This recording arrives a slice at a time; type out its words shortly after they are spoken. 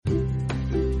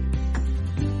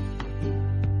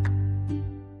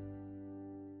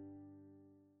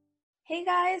Hey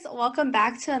guys, welcome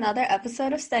back to another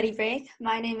episode of Study Break.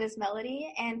 My name is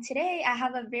Melody, and today I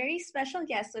have a very special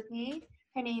guest with me.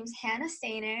 Her name's Hannah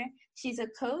Stainer. She's a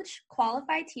coach,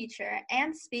 qualified teacher,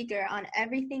 and speaker on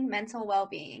everything mental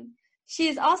well-being. She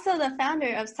is also the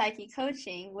founder of Psyche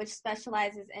Coaching, which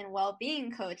specializes in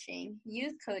well-being coaching,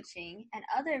 youth coaching, and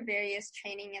other various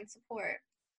training and support.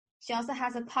 She also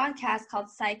has a podcast called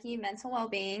Psyche Mental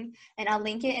Wellbeing, and I'll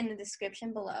link it in the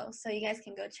description below, so you guys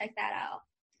can go check that out.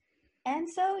 And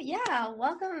so,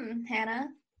 welcome, Hannah.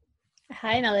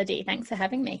 Hi, Melody. Thanks for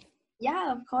having me.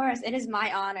 Yeah, of course. It is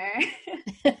my honor.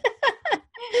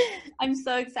 I'm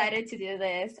so excited to do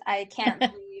this. I can't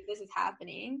believe this is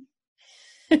happening.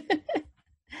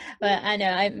 Well, I know.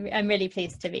 I'm really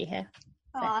pleased to be here.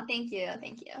 Oh, thank you.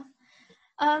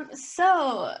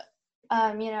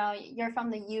 You're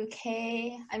from the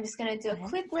UK. I'm just going to do a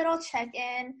quick little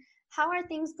check-in. How are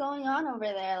things going on over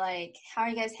there? Like, how are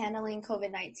you guys handling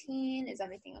COVID-19? Is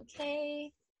everything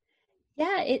okay?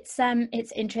 Yeah, it's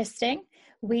interesting.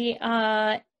 We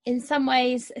are, in some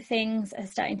ways, things are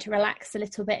starting to relax a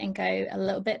little bit and go a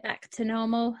little bit back to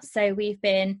normal. So we've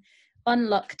been on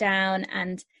lockdown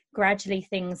and gradually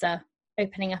things are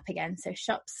opening up again. So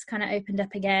shops kind of opened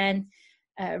up again.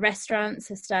 Restaurants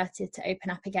have started to open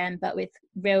up again, but with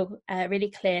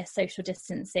really clear social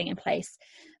distancing in place.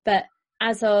 But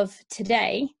as of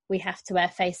today, we have to wear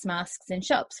face masks in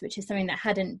shops, which is something that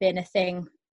hadn't been a thing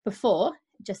before,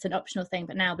 just an optional thing,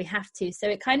 but now we have to. So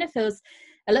it kind of feels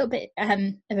a little bit of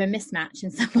a mismatch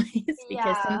in some ways,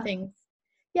 because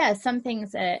some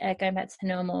things are going back to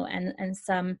normal and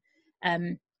some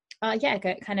are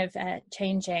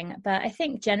changing. But I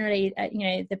think generally,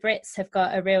 the Brits have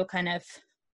got a real kind of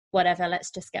whatever, let's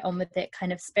just get on with it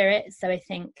kind of spirit. So I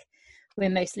think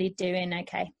we're mostly doing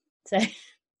okay. So.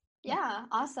 Yeah,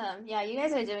 awesome. Yeah, you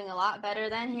guys are doing a lot better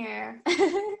than here.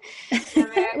 In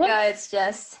America, it's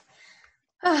just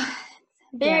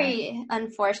very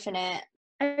unfortunate.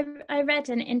 I read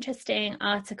an interesting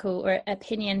article or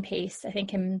opinion piece, I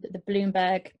think in the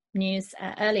Bloomberg News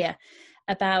earlier,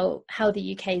 about how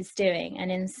the UK is doing.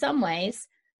 And in some ways,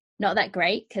 not that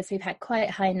great, because we've had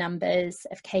quite high numbers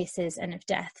of cases and of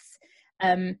deaths.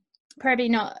 Probably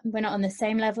not, we're not on the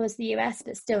same level as the US,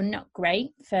 but still not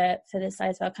great for the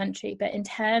size of our country. But in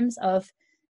terms of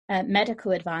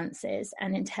medical advances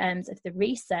and in terms of the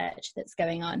research that's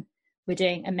going on, we're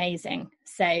doing amazing.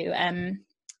 So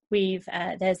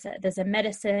there's a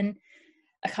medicine,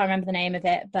 I can't remember the name of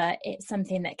it, but it's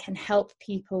something that can help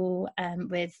people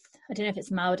with, I don't know if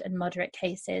it's mild and moderate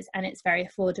cases, and it's very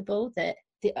affordable, that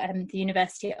the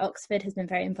University of Oxford has been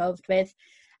very involved with.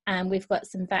 And we've got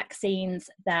some vaccines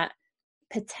that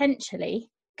potentially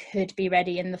could be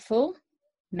ready in the fall,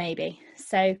 maybe.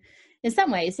 So in some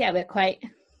ways, we're quite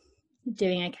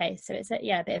doing okay. So it's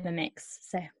a bit of a mix.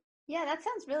 So yeah, that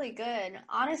sounds really good.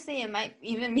 Honestly, it might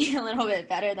even be a little bit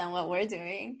better than what we're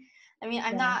doing. I mean,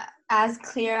 I'm not as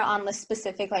clear on the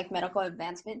specific medical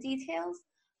advancement details,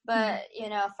 but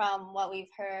from what we've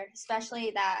heard,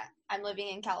 especially that I'm living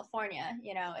in California,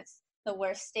 it's the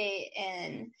worst state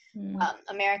in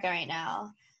America right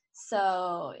now.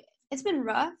 So it's been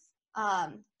rough,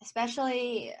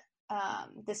 especially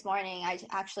this morning. I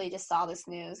actually just saw this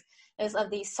news. It was of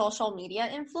these social media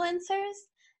influencers.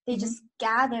 They just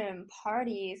gather in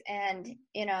parties, and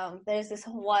there's this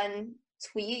one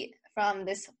tweet from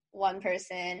this one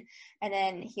person, and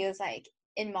then he was like,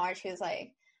 in March, he was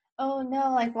like, oh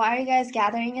no, why are you guys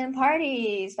gathering in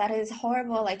parties? That is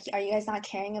horrible. Are you guys not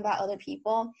caring about other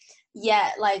people?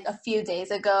 Yet a few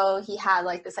days ago, he had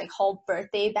this whole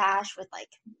birthday bash with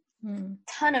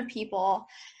ton of people,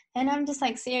 and I'm just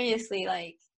seriously,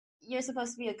 you're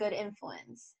supposed to be a good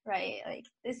influence, right?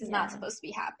 This is not supposed to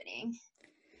be happening.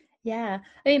 Yeah,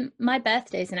 I mean, my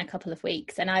birthday's in a couple of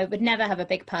weeks, and I would never have a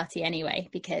big party anyway,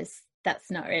 because that's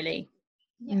not really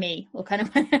me or kind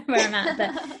of where I'm at.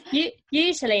 But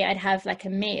usually I'd have a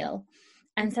meal,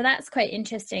 and so that's quite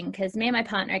interesting, because me and my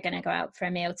partner are going to go out for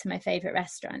a meal to my favorite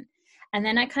restaurant. And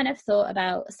then I kind of thought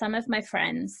about some of my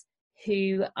friends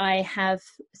who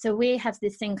we have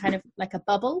this thing kind of like a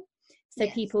bubble. So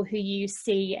people who you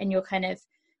see and you're kind of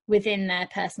within their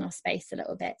personal space a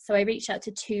little bit. So I reached out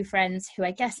to two friends who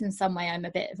I guess in some way I'm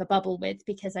a bit of a bubble with,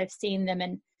 because I've seen them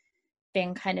and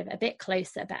been kind of a bit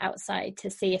closer but outside,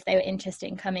 to see if they were interested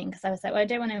in coming. Because I was like, well, I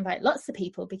don't want to invite lots of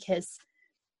people, because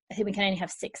I think we can only have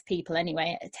 6 people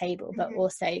anyway at a table, but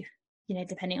also,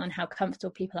 depending on how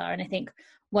comfortable people are. And I think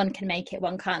one can make it,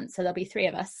 one can't. So there'll be 3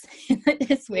 of us in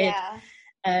this weird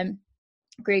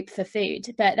group for food.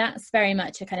 But that's very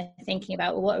much a kind of thinking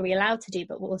about, well, what are we allowed to do,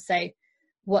 but also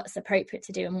what's appropriate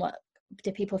to do, and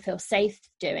do people feel safe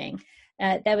doing?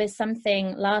 There was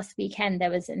something last weekend, there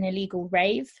was an illegal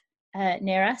rave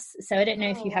near us. So I don't know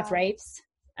if you have raves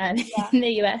in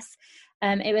the US.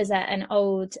 It was at an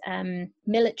old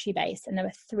military base, and there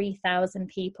were 3,000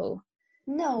 people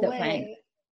that went.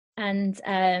 And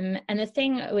the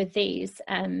thing with these,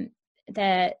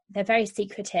 they're very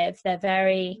secretive. They're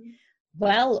very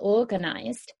well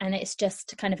organized, and it's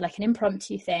just kind of like an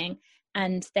impromptu thing.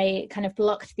 And they kind of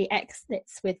blocked the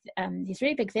exits with these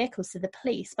really big vehicles. So the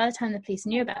police, by the time the police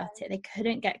knew about it, they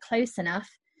couldn't get close enough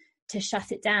to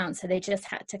shut it down. So they just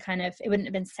had to it wouldn't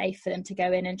have been safe for them to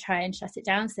go in and try and shut it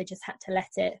down. So they just had to let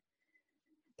it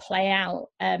play out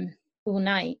all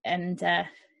night. And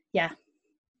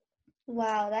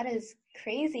Wow, that is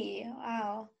crazy.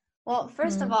 Wow. Well,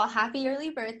 first of all, happy early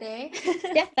birthday.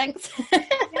 Yeah, thanks.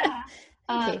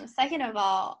 Second of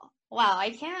all, wow, I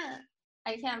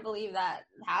can't believe that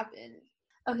happened.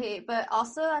 Okay, but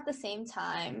also at the same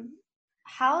time,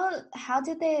 how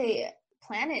did they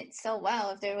plan it so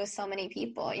well if there was so many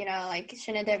people? Like,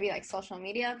 shouldn't there be like social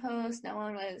media posts? No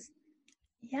one was.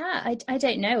 Yeah, I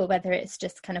don't know whether it's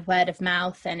just kind of word of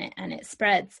mouth and it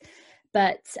spreads.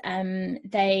 But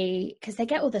because they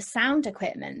get all the sound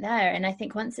equipment there, and I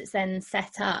think once it's then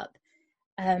set up,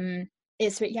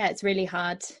 it's really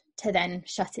hard to then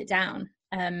shut it down.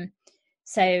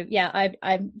 So yeah,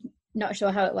 I'm not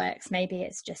sure how it works. Maybe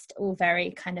it's just all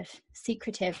very kind of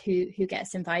secretive who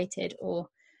gets invited, or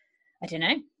I don't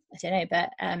know.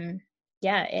 But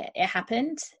it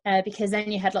happened because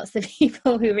then you had lots of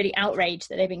people who were really outraged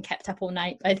that they've been kept up all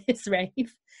night by this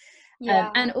rave,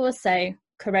 and also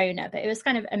Corona. But it was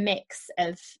kind of a mix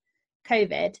of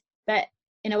COVID, but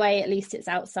in a way, at least it's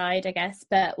outside, I guess.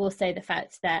 But also the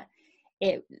fact that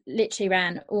it literally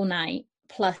ran all night,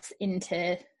 plus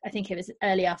into, I think it was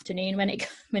early afternoon when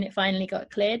it finally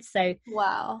got cleared. So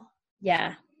wow.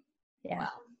 Wow,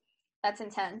 that's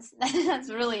intense. That's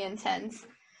really intense.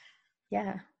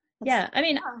 I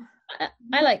mean,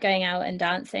 I like going out and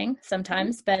dancing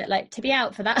sometimes, but like to be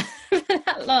out for that for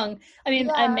that long, I mean,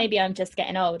 maybe I'm just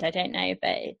getting old, I don't know,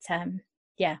 but it's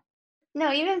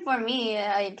No, even for me,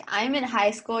 like, I'm in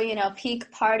high school,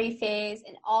 peak party phase.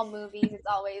 In all movies, it's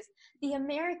always the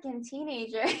American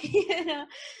teenager,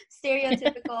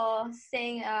 stereotypical,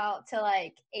 staying out till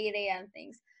like 8 a.m.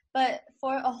 things. But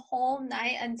for a whole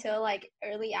night until like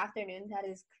early afternoon, that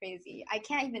is crazy. I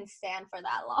can't even stand for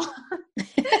that long.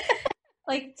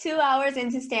 Like 2 hours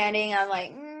into standing, I'm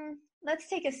like, let's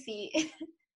take a seat.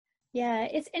 Yeah,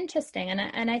 it's interesting.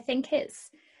 And I think it's,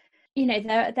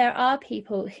 there are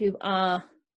people who are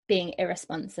being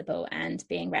irresponsible and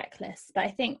being reckless. But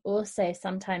I think also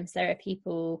sometimes there are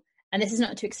people, and this is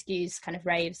not to excuse kind of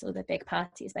raves or the big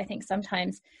parties, but I think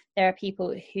sometimes there are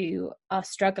people who are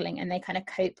struggling and they kind of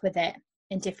cope with it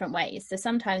in different ways. So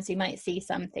sometimes you might see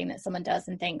something that someone does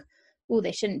and think, oh,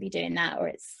 they shouldn't be doing that, or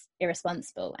it's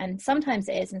irresponsible. And sometimes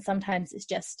it is, and sometimes it's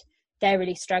just they're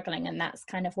really struggling, and that's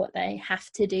kind of what they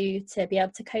have to do to be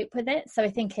able to cope with it. So I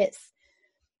think it's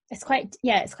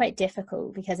quite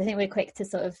difficult, because I think we're quick to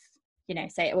sort of,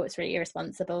 say, oh, it's really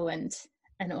irresponsible and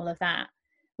all of that,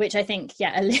 which I think,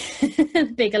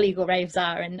 big illegal raves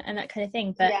are and that kind of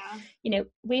thing. But,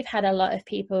 we've had a lot of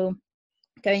people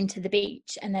going to the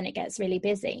beach and then it gets really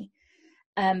busy.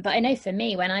 But I know for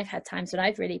me, when I've had times when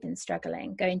I've really been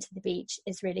struggling, going to the beach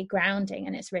is really grounding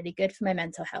and it's really good for my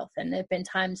mental health. And there have been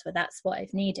times where that's what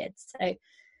I've needed. So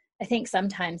I think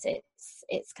sometimes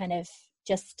it's kind of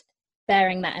just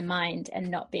bearing that in mind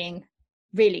and not being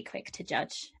really quick to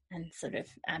judge, and sort of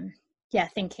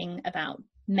thinking about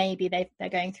maybe they're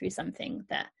going through something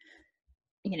that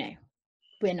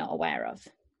we're not aware of.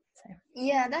 So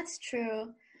yeah, that's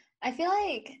true. I feel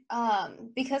like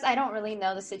because I don't really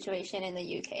know the situation in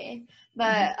the UK,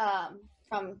 but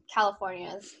from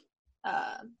California's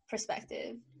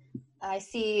perspective, I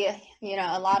see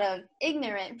a lot of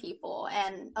ignorant people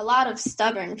and a lot of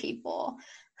stubborn people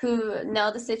who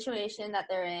know the situation that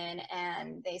they're in,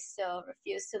 and they still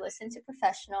refuse to listen to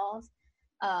professionals.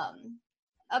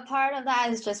 A part of that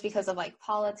is just because of like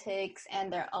politics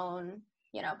and their own,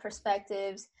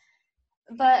 perspectives.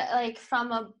 But like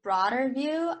from a broader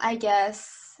view, I guess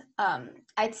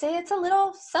I'd say it's a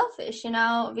little selfish,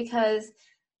 because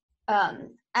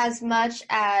as much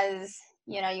as,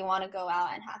 you want to go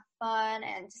out and have fun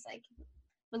and just like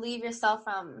relieve yourself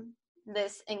from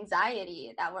this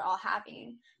anxiety that we're all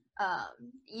having,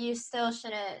 you still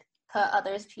shouldn't put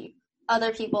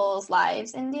other people's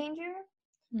lives in danger.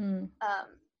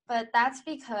 But that's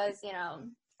because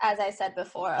as I said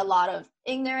before, a lot of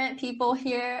ignorant people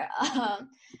here.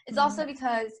 It's also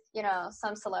because, you know,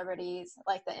 some celebrities,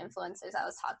 like the influencers I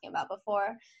was talking about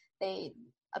before, they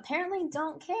apparently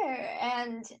don't care.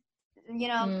 And, you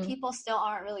know, people still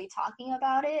aren't really talking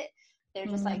about it. They're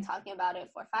just like talking about it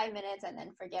for 5 minutes and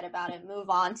then forget about it, move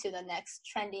on to the next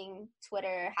trending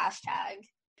Twitter hashtag.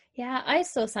 Yeah, I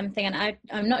saw something, and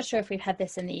I'm not sure if we've had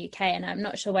this in the UK, and I'm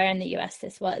not sure where in the US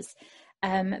this was,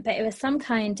 but it was some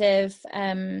kind of,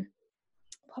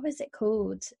 what was it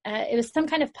called? It was some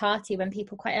kind of party when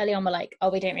people quite early on were like, oh,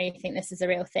 we don't really think this is a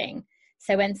real thing.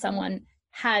 So when someone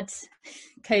had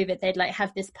COVID, they'd like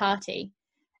have this party.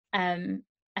 And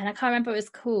I can't remember what it was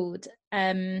called.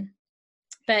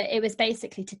 But it was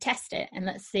basically to test it and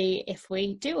let's see if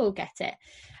we do all get it.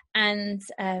 And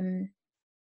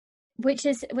which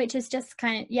is just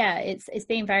kind of, yeah, it's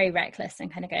being very reckless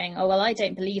and kind of going, oh, well, I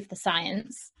don't believe the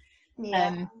science.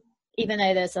 Yeah. Even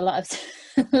though there's a lot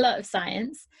of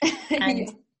science,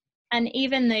 and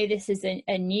even though this is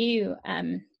a new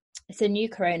it's a new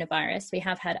coronavirus, we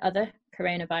have had other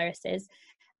coronaviruses,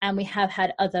 and we have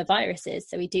had other viruses,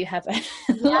 so we do have a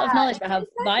lot of knowledge about how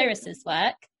viruses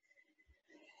work.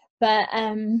 But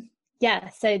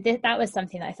so that was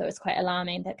something that I thought was quite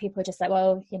alarming, that people were just like,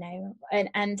 well, you know,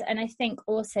 and I think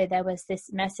also there was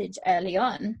this message early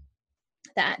on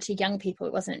that actually young people,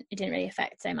 it didn't really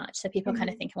affect so much. So people kind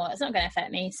of thinking, well, it's not going to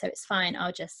affect me, so it's fine,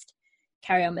 I'll just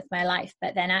carry on with my life.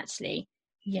 But then actually,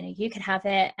 you know, you could have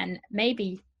it and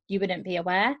maybe you wouldn't be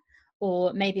aware,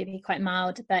 or maybe it'd be quite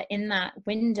mild. But in that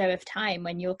window of time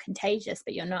when you're contagious,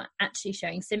 but you're not actually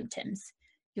showing symptoms,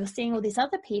 you're seeing all these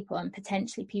other people and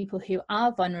potentially people who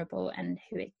are vulnerable and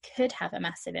who it could have a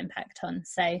massive impact on.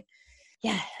 So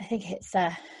yeah, I think it's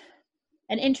an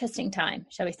interesting time,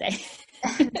 shall we say.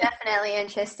 Definitely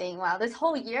interesting. Wow, this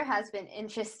whole year has been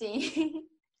interesting.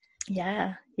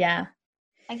 Yeah.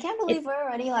 I can't believe we're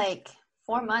already like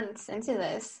 4 months into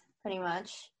this, pretty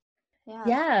much.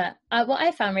 Yeah. What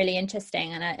I found really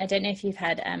interesting, and I don't know if you've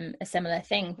had a similar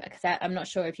thing, because I'm not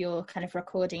sure of your kind of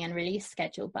recording and release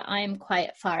schedule, but I'm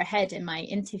quite far ahead in my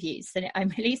interviews. So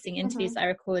I'm releasing interviews I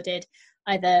recorded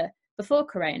either before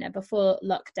Corona, before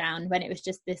lockdown, when it was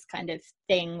just this kind of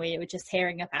thing we were just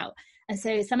hearing about. And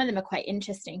so some of them are quite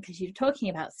interesting because you're talking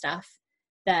about stuff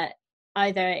that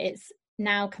either it's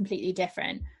now completely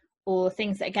different, or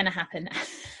things that are going to happen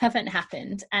haven't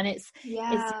happened. And it's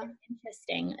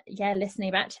interesting,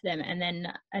 listening back to them. And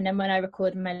then when I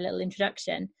record my little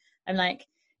introduction, I'm like,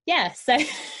 so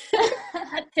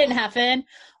that didn't happen,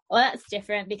 or that's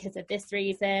different because of this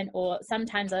reason. Or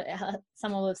sometimes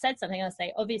someone will have said something, I'll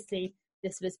say, obviously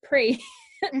this was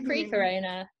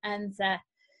pre-corona. And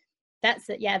that's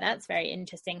very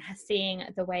interesting, seeing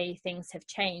the way things have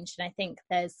changed. And I think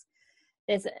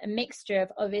there's a mixture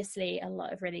of obviously a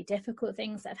lot of really difficult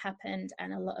things that have happened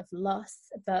and a lot of loss,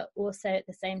 but also at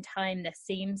the same time there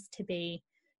seems to be,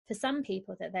 for some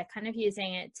people, that they're kind of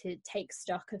using it to take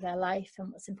stock of their life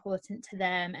and what's important to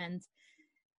them. And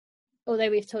although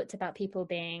we've talked about people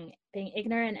being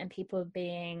ignorant and people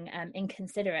being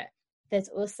inconsiderate, there's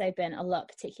also been a lot,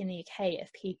 particularly in the UK,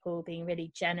 of people being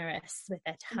really generous with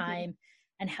their time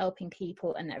and helping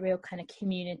people, and that real kind of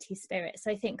community spirit.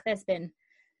 So I think there's been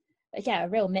a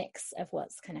real mix of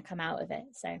what's kind of come out of it.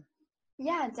 So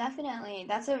yeah, definitely,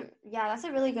 that's a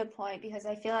really good point, because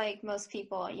I feel like most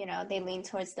people, you know, they lean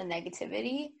towards the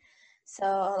negativity. So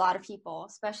a lot of people,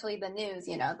 especially the news,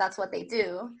 you know, that's what they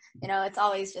do. You know, it's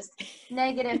always just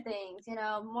negative things, you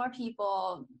know, more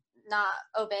people not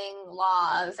obeying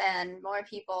laws and more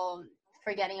people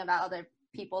forgetting about other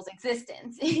people's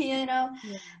existence, you know.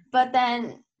 But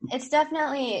then it's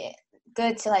definitely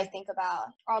good to like think about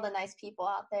all the nice people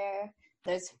out there.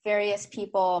 There's various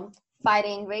people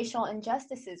fighting racial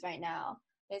injustices right now.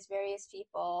 There's various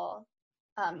people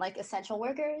like essential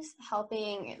workers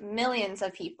helping millions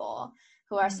of people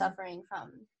who are suffering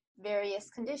from various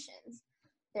conditions.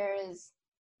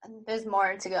 There's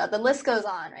more to go. The list goes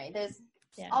on, right? There's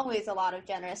always a lot of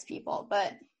generous people,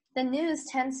 but the news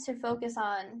tends to focus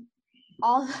on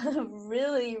all the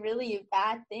really, really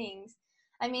bad things.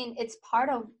 I mean, it's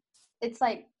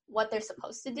like what they're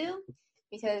supposed to do,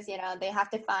 because, you know, they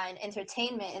have to find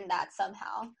entertainment in that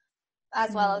somehow,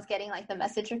 as well as getting like the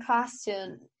message across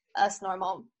to us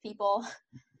normal people.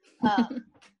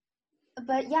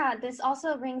 But yeah, this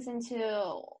also brings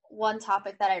into one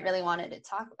topic that I really wanted to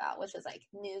talk about, which is like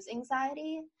news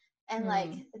anxiety and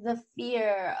like the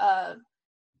fear of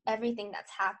everything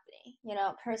that's happening. You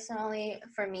know, personally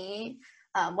for me,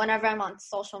 whenever I'm on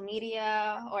social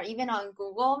media or even on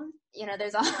Google, you know,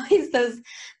 there's always those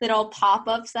little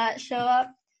pop-ups that show up,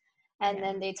 and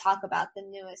then they talk about the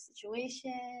newest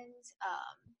situations.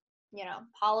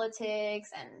 politics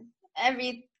and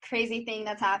every crazy thing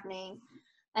that's happening.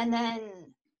 And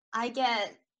then I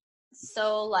get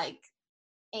so like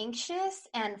anxious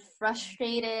and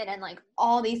frustrated and like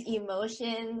all these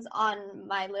emotions on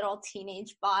my little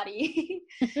teenage body.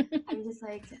 I'm just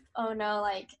like, oh no,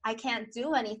 like I can't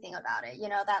do anything about it.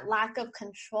 That lack of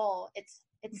control, it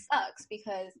sucks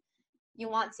because you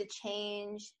want to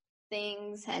change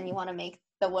things and you want to make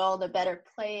the world a better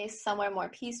place, somewhere more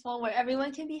peaceful where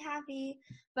everyone can be happy.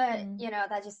 But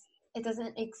that just, it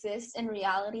doesn't exist in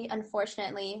reality,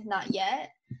 unfortunately, not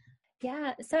yet.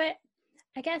 Yeah, so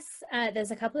I guess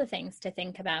there's a couple of things to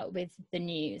think about with the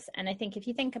news. And I think if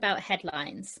you think about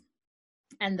headlines,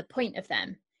 and the point of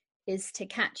them is to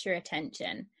catch your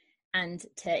attention and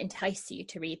to entice you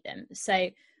to read them. So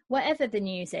whatever the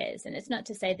news is, and it's not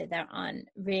to say that there aren't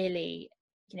really,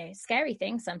 scary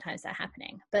things sometimes that are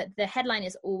happening, but the headline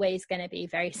is always going to be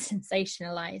very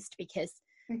sensationalized because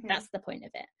that's the point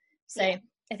of it. So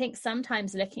I think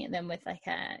sometimes looking at them with like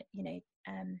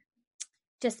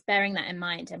just bearing that in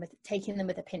mind and with taking them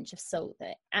with a pinch of salt,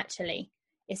 that actually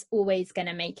it's always going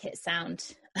to make it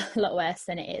sound a lot worse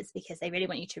than it is because they really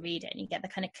want you to read it and you get the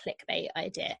kind of clickbait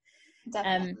idea.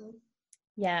 Definitely.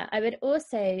 I would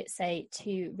also say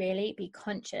to really be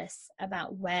conscious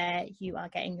about where you are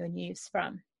getting your news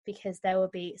from, because there will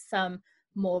be some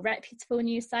more reputable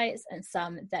news sites and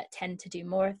some that tend to do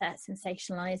more of that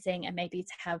sensationalizing and maybe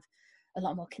to have a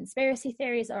lot more conspiracy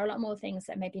theories or a lot more things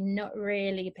that maybe not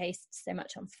really based so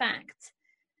much on fact,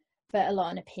 but a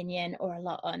lot on opinion or a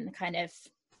lot on kind of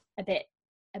a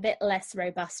bit less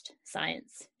robust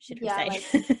science, should we say?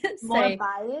 Like more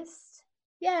biased.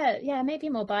 Yeah, maybe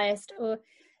more biased, or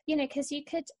because you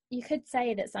could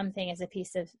say that something is a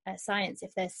piece of science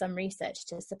if there's some research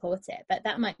to support it, but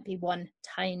that might be one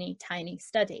tiny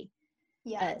study.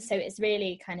 So it's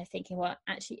really kind of thinking, well,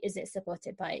 actually, is it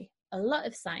supported by a lot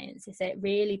of science? Is it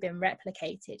really been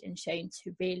replicated and shown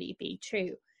to really be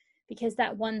true? Because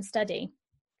that one study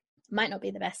might not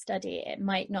be the best study. It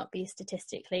might not be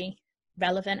statistically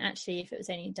relevant actually if it was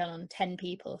only done on 10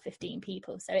 people, 15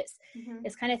 people. So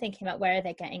it's kind of thinking about where are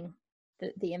they getting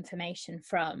the information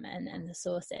from and the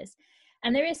sources.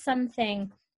 And there is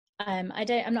something, I'm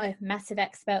not a massive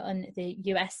expert on the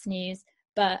US news,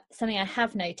 but something I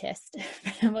have noticed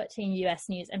from watching US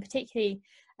news, and particularly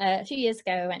a few years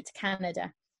ago I went to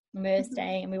Canada and we were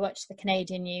staying and we watched the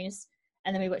Canadian news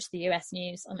and then we watched the US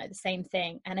news on like the same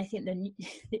thing. And I think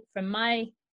from my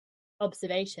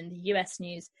observation, the US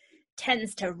news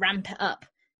tends to ramp it up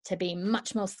to be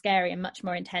much more scary and much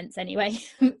more intense anyway.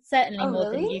 Certainly more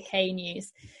than UK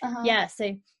news. Yeah,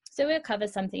 so we'll cover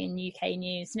something in UK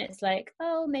news and it's like,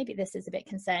 oh, maybe this is a bit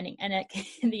concerning, and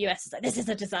in the US it's like, this is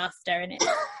a disaster, and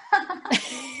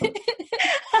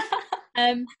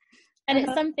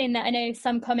it's something that I know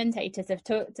some commentators have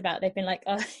talked about. They've been like,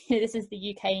 oh, this is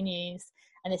the UK news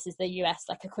and this is the US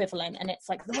like equivalent, and it's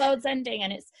like the world's ending,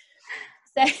 and it's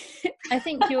so I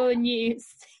think your news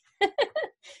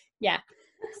yeah,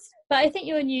 but I think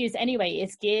your news anyway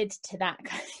is geared to that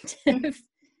kind of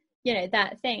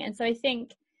that thing. And so I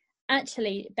think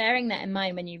actually bearing that in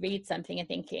mind when you read something and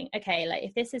thinking, okay, like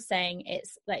if this is saying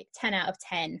it's like 10 out of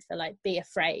 10 for like be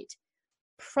afraid,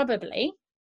 probably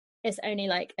it's only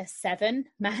like a 7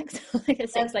 max, like a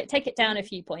 6, like take it down a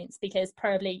few points, because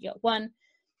probably you got 1,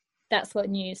 that's what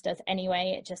news does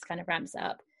anyway, it just kind of ramps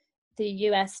up. The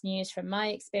US news, from my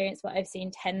experience, what I've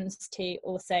seen, tends to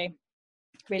also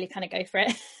really kind of go for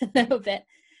it a little bit.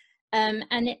 And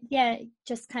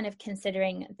just kind of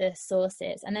considering the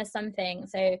sources. And there's something,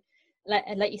 so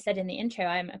like you said in the intro,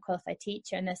 I'm a qualified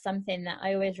teacher, and there's something that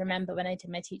I always remember when I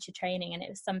did my teacher training, and it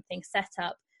was something set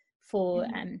up for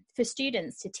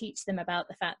students to teach them about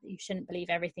the fact that you shouldn't believe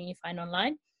everything you find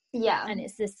online. Yeah. And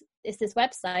it's this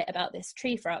website about this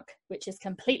tree frog, which is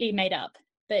completely made up,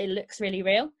 but it looks really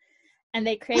real. And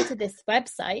they created this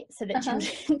website so that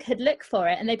children could look for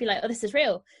it, and they'd be like, oh, this is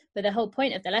real. But the whole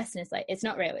point of the lesson is like, it's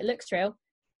not real. It looks real.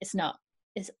 It's not.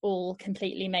 It's all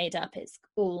completely made up. It's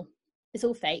all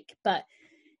fake. And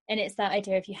it's that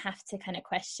idea of you have to kind of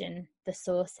question the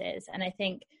sources. And I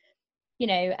think,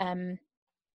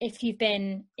 if you've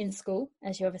been in school,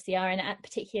 as you obviously are, and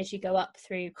particularly as you go up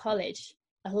through college,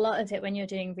 a lot of it when you're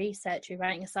doing research or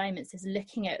writing assignments is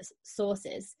looking at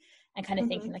sources and kind of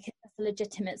thinking like, is this a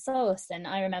legitimate source? And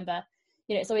I remember,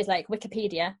 it's always like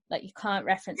Wikipedia, like you can't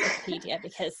reference Wikipedia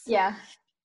because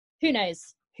who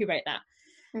knows who wrote that.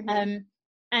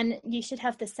 And you should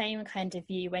have the same kind of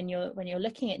view when you're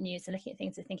looking at news and looking at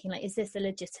things and thinking like, is this a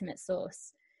legitimate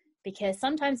source? Because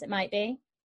sometimes it might be,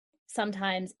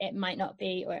 sometimes it might not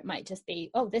be, or it might just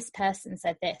be, oh, this person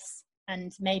said this,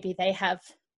 and maybe they have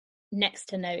next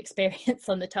to no experience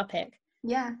on the topic.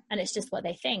 Yeah. And it's just what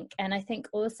they think. And I think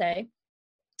also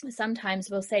sometimes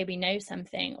we'll say we know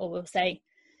something, or we'll say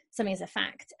something is a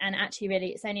fact, and actually really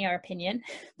it's only our opinion,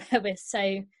 but we're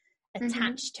so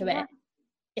attached to it.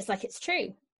 It's like it's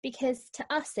true, because to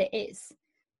us it is,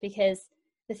 because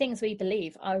the things we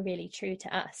believe are really true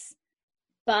to us,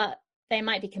 but they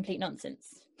might be complete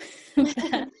nonsense.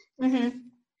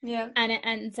 Yeah.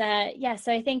 And yeah,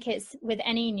 so I think it's with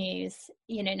any news,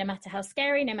 you know, no matter how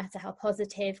scary, no matter how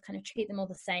positive, kind of treat them all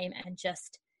the same, and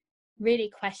just really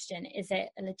question, is it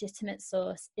a legitimate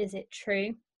source? Is it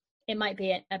true? It might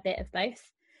be a bit of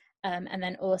both. And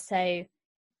then also,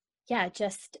 yeah,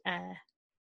 just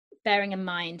bearing in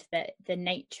mind that the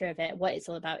nature of it, what it's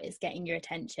all about is getting your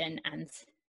attention and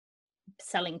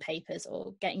selling papers,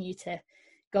 or getting you to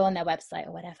go on their website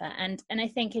or whatever. And I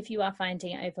think if you are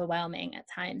finding it overwhelming at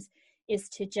times, is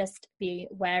to just be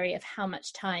wary of how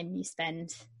much time you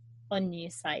spend on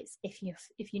news sites. If you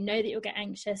know that you'll get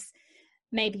anxious,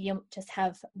 maybe you'll just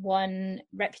have one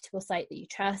reputable site that you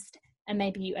trust, and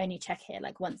maybe you only check it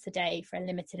like once a day for a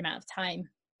limited amount of time.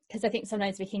 Because I think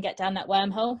sometimes we can get down that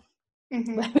wormhole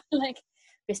where like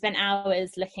we spent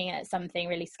hours looking at something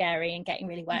really scary and getting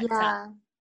really worked up.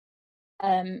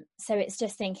 So it's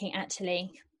just thinking,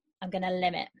 actually, I'm going to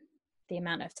limit the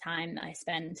amount of time that I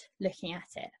spend looking at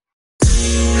it.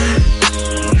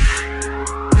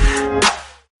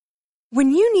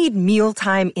 When you need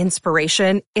mealtime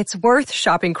inspiration, it's worth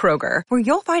shopping Kroger, where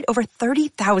you'll find over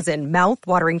 30,000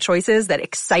 mouth-watering choices that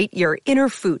excite your inner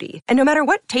foodie. And no matter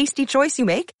what tasty choice you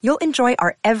make, you'll enjoy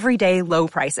our everyday low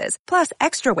prices, plus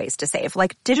extra ways to save,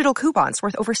 like digital coupons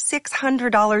worth over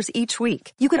 $600 each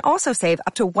week. You can also save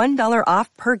up to $1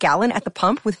 off per gallon at the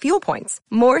pump with fuel points.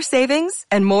 More savings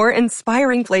and more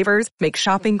inspiring flavors make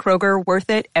shopping Kroger worth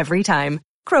it every time.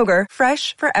 Kroger,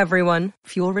 fresh for everyone.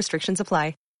 Fuel restrictions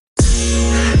apply.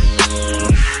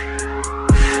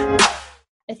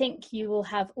 I think you will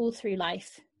have all through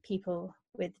life people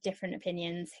with different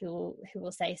opinions who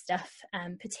will say stuff,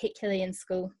 particularly in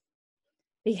school,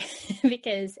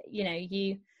 because you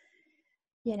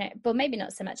know, but maybe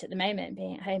not so much at the moment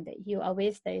being at home, but you are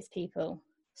with those people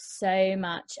so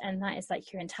much, and that is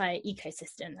like your entire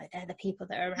ecosystem. Like they're the people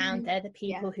that are around, they're the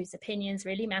people whose opinions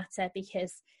really matter,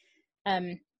 because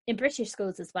in British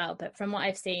schools as well, but from what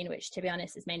I've seen, which to be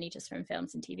honest is mainly just from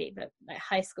films and TV, but like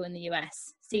high school in the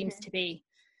US seems to be,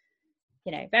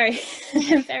 you know, very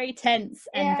very tense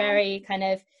and very kind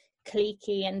of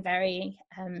cliquey and very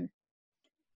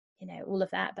you know, all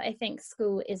of that. But I think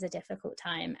school is a difficult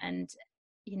time, and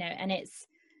you know, and it's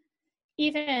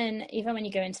even when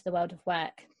you go into the world of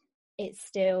work,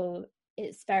 it's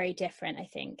very different. I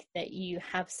think that you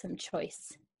have some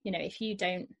choice. You know, if you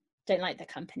don't like the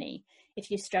company, if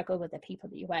you struggle with the people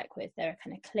that you work with, there are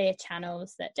kind of clear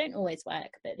channels that don't always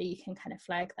work, but that you can kind of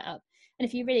flag that up. And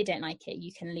if you really don't like it,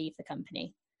 you can leave the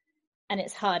company. And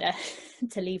it's harder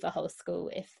to leave a whole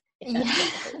school if that's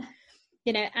difficult.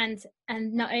 You know, and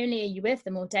not only are you with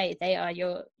them all day, they are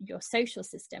your social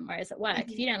system. Whereas at work,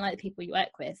 if you don't like the people you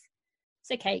work with,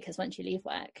 it's okay, because once you leave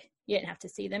work, you don't have to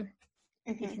see them.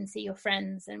 You can see your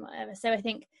friends and whatever. So I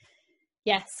think,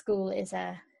 school is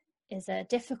a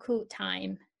difficult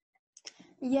time.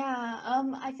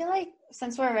 I feel like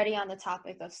since we're already on the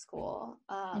topic of school,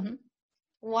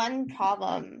 one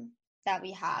problem that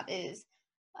we have is,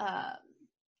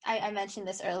 I mentioned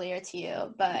this earlier to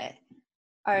you, but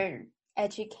our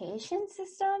education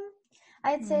system,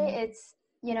 I'd say it's,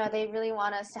 you know, they really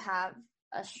want us to have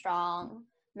a strong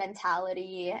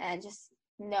mentality and just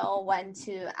know when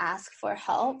to ask for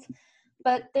help.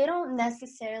 But they don't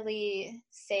necessarily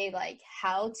say like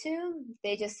how to.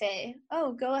 They just say,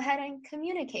 oh, go ahead and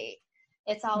communicate.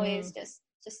 It's always just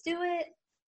do it.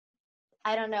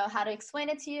 I don't know how to explain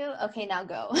it to you. Okay, now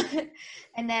go.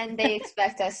 And then they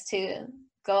expect us to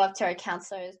go up to our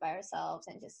counselors by ourselves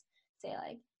and just say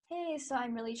like, hey, so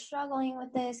I'm really struggling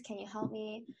with this. Can you help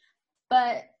me?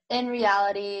 But in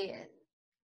reality,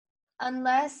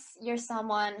 unless you're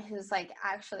someone who's like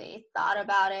actually thought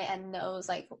about it and knows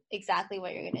like exactly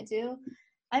what you're going to do,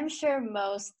 I'm sure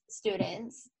most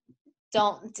students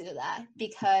don't do that,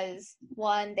 because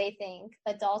one, they think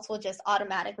adults will just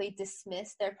automatically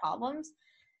dismiss their problems.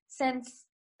 Since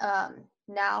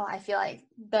now I feel like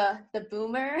the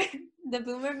boomer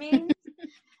memes,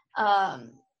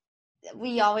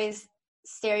 we always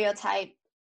stereotype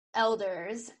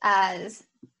elders as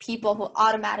people who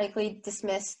automatically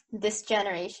dismiss this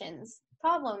generation's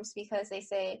problems because they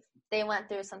say they went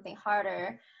through something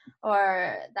harder,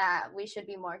 or that we should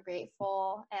be more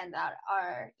grateful and that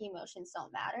our emotions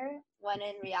don't matter, when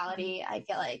in reality I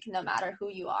feel like no matter who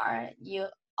you are, you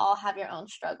all have your own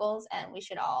struggles, and we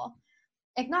should all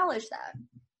acknowledge that.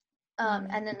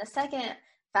 And then the second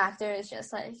factor is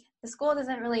just like the school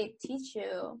doesn't really teach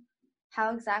you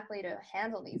how exactly to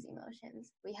handle these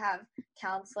emotions. We have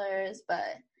counselors,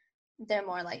 but they're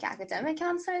more like academic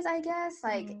counselors, I guess.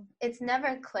 Like it's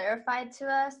never clarified to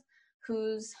us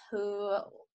who's who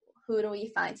do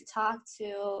we find to talk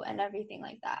to, and everything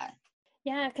like that.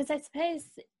 Yeah, because I suppose,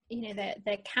 you know,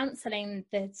 the counselling,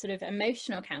 the sort of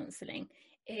emotional counselling,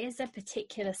 it is a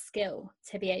particular skill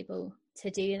to be able to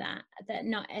do that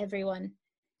not everyone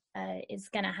is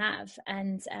going to have.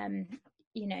 And,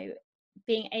 you know,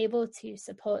 being able to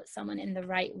support someone in the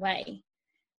right way,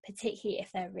 particularly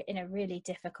if they're in a really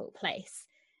difficult place,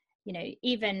 you know,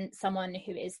 even someone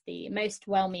who is the most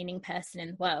well-meaning person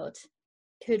in the world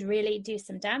could really do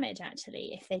some damage,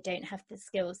 actually, if they don't have the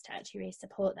skills to actually really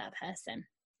support that person.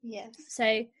 Yes.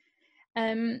 So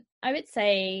I would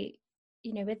say,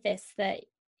 you know, with this, that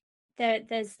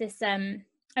there's this,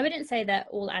 I wouldn't say that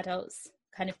all adults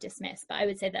kind of dismiss, but I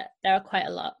would say that there are quite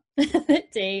a lot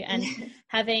that do. And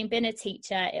having been a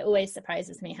teacher, it always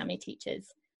surprises me how many teachers,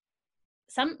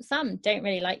 some don't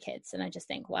really like kids. And I just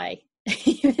think, why?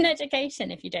 You're in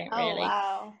education if you don't really.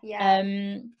 Wow.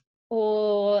 Yeah.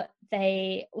 Or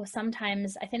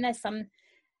sometimes I think there's some,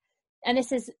 and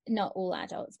this is not all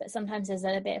adults, but sometimes there's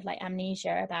a bit of like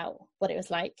amnesia about what it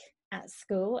was like at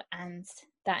school and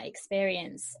that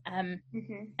experience. And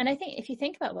I think if you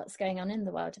think about what's going on in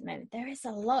the world at the moment, there is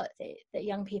a lot that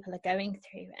young people are going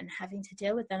through and having to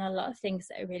deal with, and a lot of things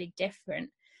that are really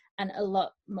different and a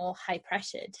lot more high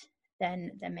pressured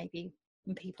than maybe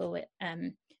when people with,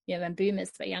 you know, when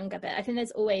boomers were younger. But I think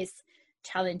there's always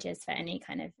challenges for any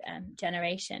kind of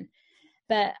generation.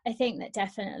 But I think that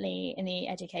definitely in the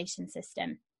education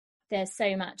system, there's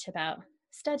so much about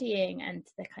studying and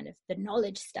the kind of the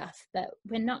knowledge stuff, but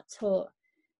we're not taught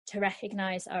to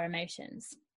recognize our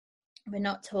emotions. We're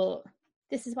not taught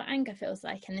this is what anger feels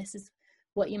like, and this is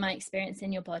what you might experience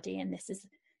in your body, and this is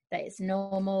that it's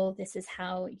normal. This is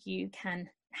how you can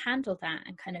handle that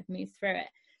and kind of move through it.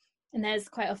 And there's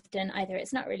quite often either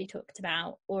it's not really talked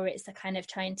about, or it's a kind of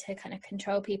trying to kind of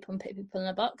control people and put people in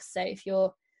a box. So if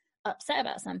you're upset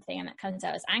about something and that comes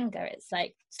out as anger, it's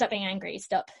like, stop being angry,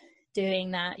 stop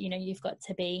doing that. You know, you've got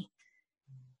to be,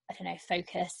 I don't know,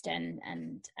 focused and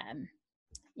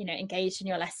you know, engaged in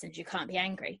your lessons. You can't be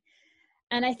angry.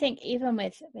 And I think even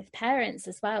with parents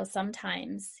as well,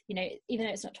 sometimes, you know, even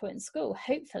though it's not taught in school,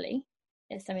 hopefully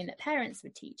it's something that parents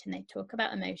would teach, and they talk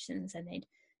about emotions and they'd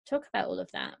talk about all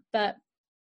of that. But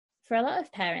for a lot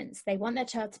of parents, they want their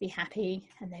child to be happy,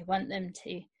 and they want them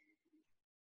to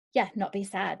not be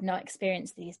sad, not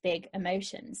experience these big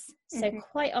emotions. So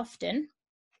quite often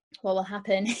what will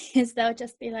happen is they'll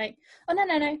just be like, oh no,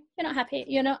 you're not happy,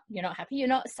 you're not happy, you're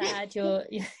not sad, you're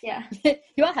yeah,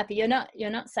 you are happy, you're not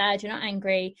sad, you're not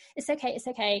angry, it's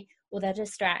okay. Or they'll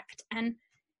distract, and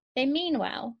they mean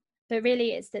well, but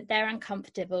really it's that they're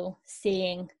uncomfortable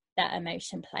seeing that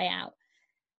emotion play out.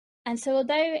 And so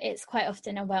although it's quite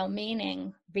often a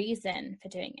well-meaning reason for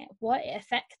doing it, what it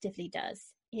effectively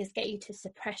does is get you to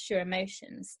suppress your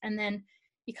emotions, and then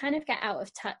you kind of get out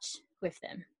of touch with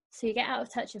them. So you get out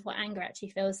of touch with what anger actually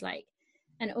feels like,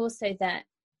 and also that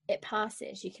it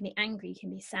passes. You can be angry, you can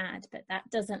be sad, but that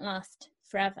doesn't last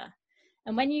forever.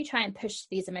 And when you try and push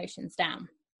these emotions down,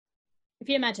 if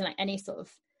you imagine like any sort of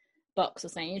box or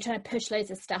something, you're trying to push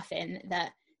loads of stuff in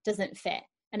that doesn't fit,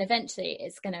 and eventually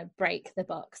it's going to break the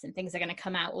box and things are going to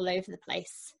come out all over the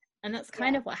place. And that's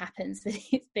kind of what happens with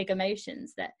these big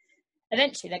emotions, that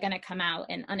eventually they're going to come out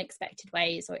in unexpected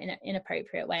ways, or in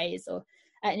inappropriate ways, or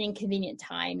at an inconvenient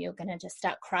time you're going to just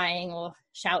start crying or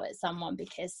shout at someone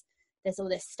because there's all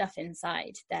this stuff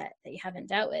inside that you haven't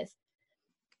dealt with.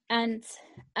 And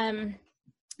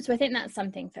so I think that's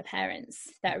something for parents,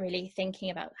 that really thinking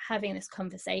about having this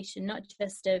conversation, not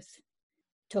just of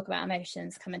talk about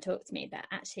emotions, come and talk to me, but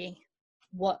actually,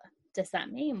 what does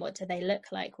that mean? What do they look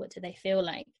like? What do they feel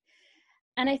like?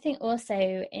 And I think also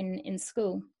in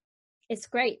school, it's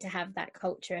great to have that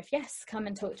culture of, yes, come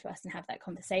and talk to us and have that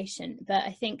conversation. But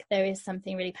I think there is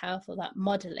something really powerful about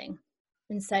modeling.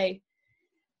 And so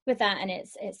with that, and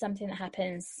it's something that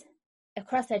happens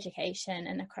across education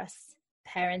and across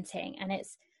parenting, and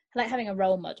it's like having a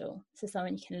role model, so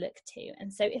someone you can look to.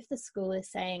 And so if the school is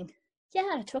saying,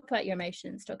 yeah, talk about your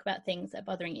emotions, talk about things that are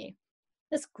bothering you,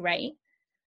 that's great.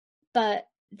 But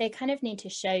they kind of need to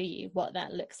show you what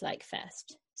that looks like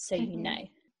first, so you know.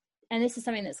 And this is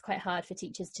something that's quite hard for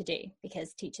teachers to do,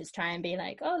 because teachers try and be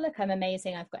like, oh, look, I'm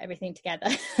amazing, I've got everything together.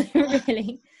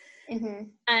 Really.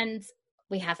 And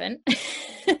we haven't.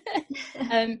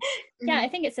 I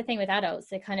think it's the thing with adults,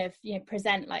 they kind of, you know,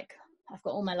 present like, I've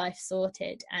got all my life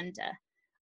sorted. And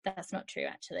that's not true,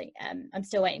 actually. I'm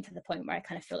still waiting for the point where I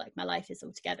kind of feel like my life is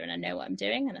all together and I know what I'm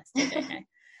doing, and I still don't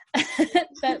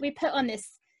know. But we put on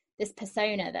this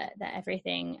persona that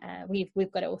everything,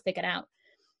 we've got it all figured out.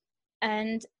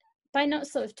 And by not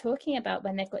sort of talking about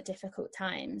when they've got difficult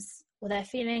times or they're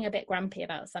feeling a bit grumpy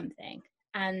about something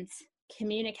and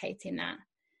communicating that,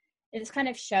 it's kind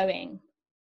of showing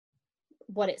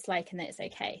what it's like and that it's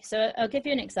okay. So I'll give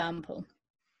you an example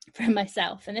from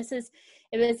myself. And it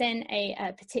was in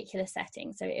a particular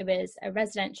setting. So it was a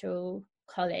residential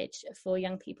college for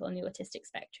young people on the autistic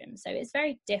spectrum. So it's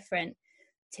very different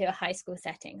to a high school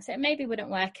setting. So it maybe wouldn't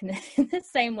work in the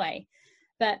same way.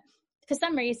 But for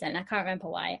some reason, I can't remember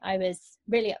why, I was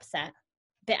really upset,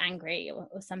 a bit angry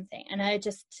or something. And I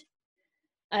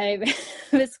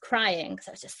was crying because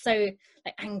I was just so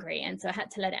like angry. And so I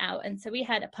had to let it out. And so we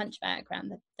had a punch bag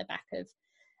around the back of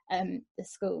the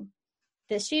school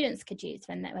the students could use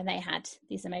when they had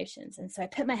these emotions. And so I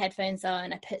put my headphones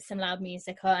on, I put some loud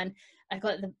music on, I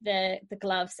got the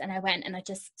gloves, and I went and I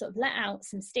just sort of let out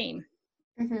some steam.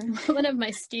 Mm-hmm. One of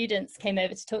my students came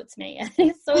over to talk to me, and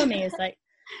he saw me. He's like,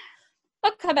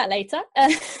 I'll come back later.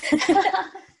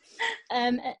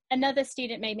 Another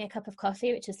student made me a cup of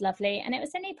coffee, which was lovely. And it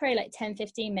was only probably like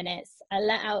 10-15 minutes. I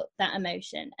let out that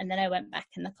emotion, and then I went back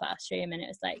in the classroom, and it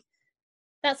was like,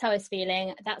 that's how I was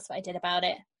feeling. That's what I did about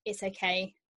it. It's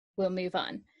okay. We'll move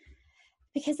on.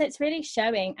 Because it's really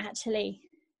showing, actually,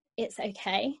 it's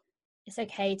okay. It's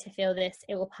okay to feel this.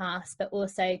 It will pass. But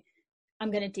also,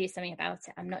 I'm going to do something about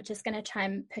it. I'm not just going to try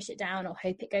and push it down or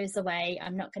hope it goes away.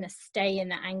 I'm not going to stay in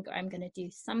that anger. I'm going to do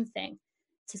something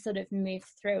to sort of move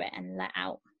through it and let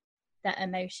out that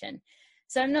emotion.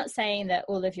 So I'm not saying that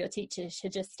all of your teachers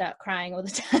should just start crying all the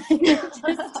time.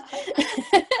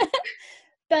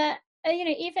 But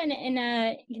even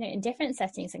in different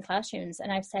settings and classrooms,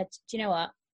 and I've said, do you know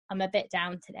what? I'm a bit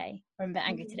down today, or I'm a bit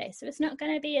angry today. So it's not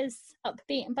going to be as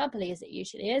upbeat and bubbly as it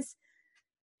usually is.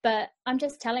 But I'm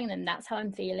just telling them that's how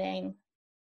I'm feeling.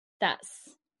 That's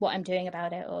what I'm doing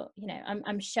about it. Or,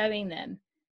 I'm showing them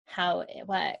how it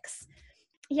works.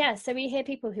 Yeah. So we hear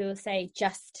people who will say,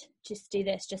 just do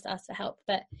this, just ask for help.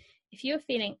 But if you're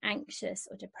feeling anxious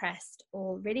or depressed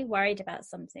or really worried about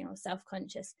something or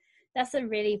self-conscious, that's a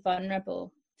really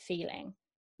vulnerable feeling.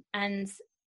 And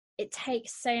it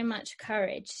takes so much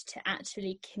courage to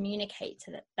actually communicate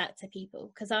that to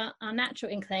people, because our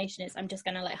natural inclination is, I'm just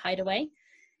going to hide away.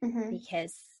 Mm-hmm.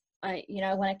 Because I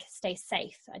want to stay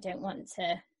safe. I don't want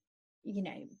to,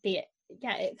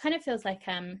 it kind of feels like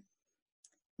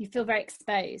you feel very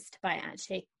exposed by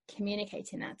actually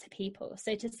communicating that to people.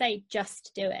 So to say,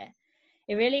 just do it,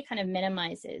 it really kind of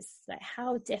minimizes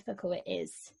how difficult it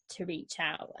is to reach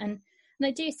out. And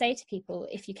I do say to people,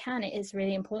 if you can, it is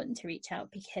really important to reach out,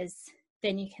 because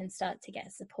then you can start to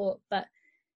get support. But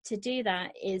to do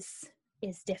that is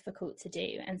difficult to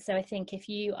do. And so I think if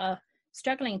you are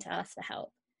struggling to ask for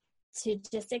help, to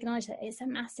just acknowledge that it's a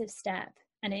massive step,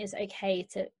 and it is okay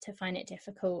to find it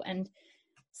difficult. And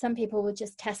some people will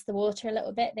just test the water a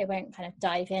little bit. They won't kind of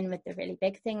dive in with the really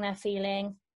big thing they're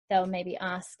feeling. They'll maybe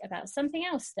ask about something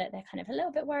else that they're kind of a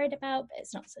little bit worried about, but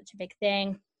it's not such a big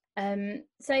thing.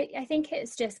 So I think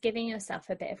it's just giving yourself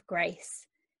a bit of grace,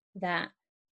 that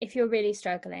if you're really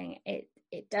struggling,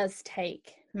 it does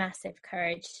take massive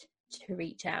courage to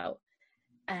reach out.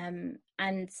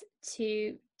 And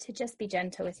to just be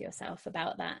gentle with yourself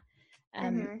about that.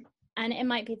 And it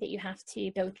might be that you have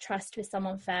to build trust with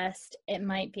someone first. It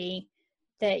might be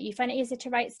that you find it easier to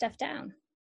write stuff down.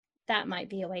 That might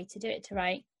be a way to do it, to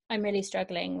write, I'm really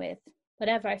struggling with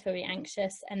whatever, I feel really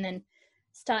anxious, and then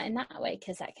start in that way,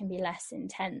 because that can be less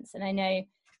intense. And I know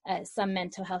some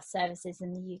mental health services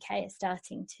in the UK are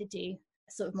starting to do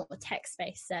a sort of more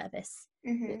text-based service,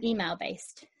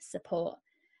 email-based support.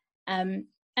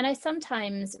 And I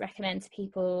sometimes recommend to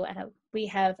people, we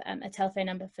have a telephone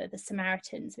number for the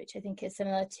Samaritans, which I think is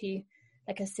similar to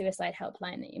a suicide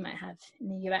helpline that you might have in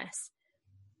the US.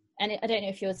 And I don't know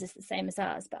if yours is the same as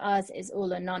ours, but ours is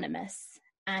all anonymous,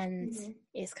 and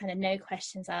it's kind of no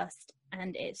questions asked.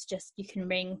 And it's just, you can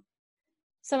ring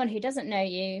someone who doesn't know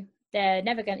you. You're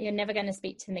never going to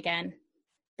speak to them again,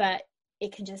 but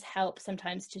it can just help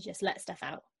sometimes to just let stuff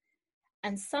out.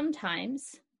 And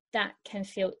sometimes that can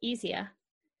feel easier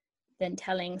than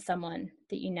telling someone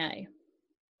that you know.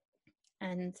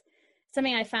 And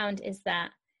something I found is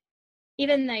that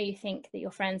even though you think that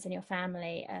your friends and your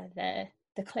family are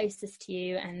the closest to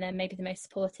you and they're maybe the most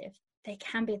supportive, they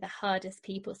can be the hardest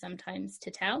people sometimes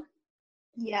to tell.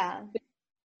 Yeah.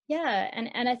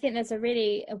 And I think there's a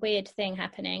weird thing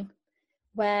happening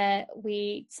where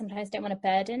we sometimes don't want to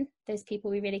burden those people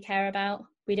we really care about.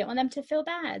 We don't want them to feel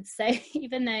bad. So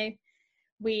even though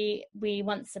we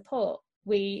want support,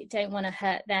 we don't want to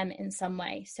hurt them in some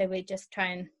way. So we just try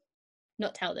and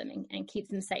not tell them and keep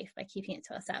them safe by keeping it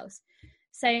to ourselves.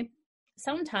 So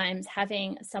sometimes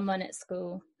having someone at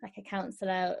school, like a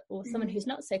counsellor or someone who's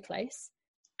not so close,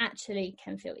 actually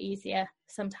can feel easier,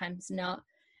 sometimes not.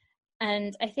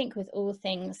 And I think with all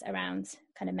things around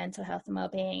kind of mental health and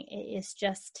well-being, it is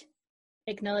just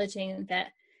acknowledging that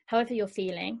however you're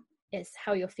feeling is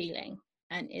how you're feeling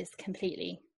and is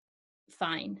completely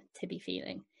fine to be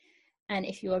feeling. And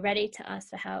if you're ready to ask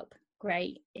for help,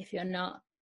 great. If you're not,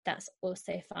 that's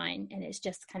also fine. And it's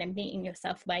just kind of meeting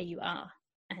yourself where you are.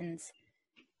 And,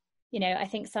 you know, I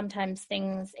think sometimes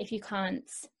things, if you can't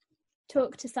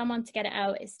talk to someone to get it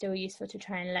out, it's still useful to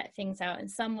try and let things out in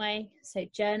some way. So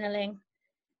journaling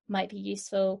might be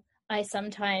useful. I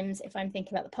sometimes, if I'm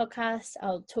thinking about the podcast,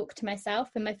 I'll talk to myself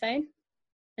in my phone,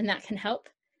 and that can help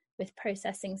with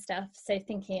processing stuff. So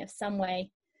thinking of some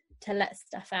way to let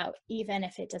stuff out, even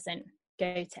if it doesn't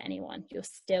go to anyone, you're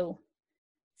still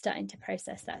starting to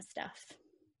process that stuff.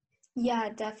 Yeah,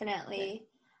 definitely.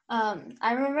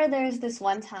 I remember there was this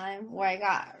one time where I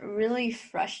got really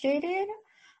frustrated.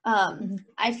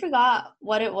 I forgot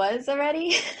what it was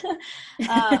already.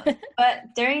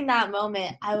 But during that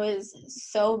moment, I was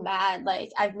so mad.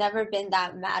 Like, I've never been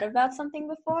that mad about something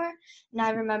before. And I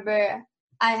remember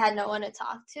I had no one to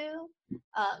talk to.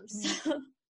 So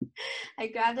I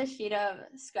grabbed a sheet of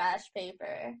scratch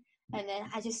paper, and then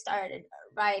I just started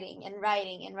writing. And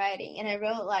I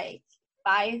wrote like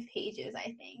 5 pages,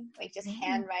 I think, like just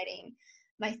handwriting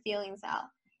my feelings out.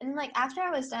 And like after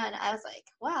I was done, I was like,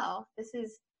 wow, this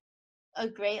is a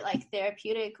great like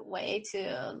therapeutic way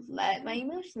to let my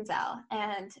emotions out.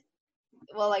 And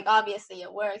well, like obviously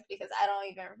it worked because I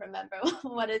don't even remember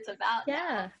what it's about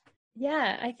now.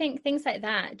 Yeah, I think things like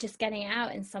that, just getting it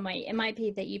out in some way. It might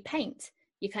be that you paint,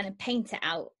 you kind of paint it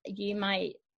out.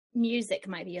 Music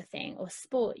might be your thing, or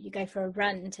sport, you go for a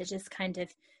run to just kind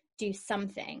of do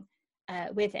something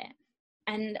with it.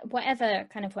 And whatever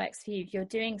kind of works for you, you're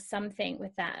doing something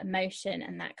with that emotion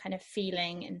and that kind of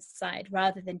feeling inside,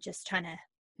 rather than just trying to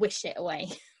wish it away.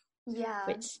 Yeah.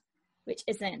 which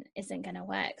isn't going to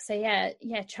work. So yeah,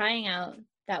 trying out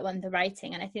that one, the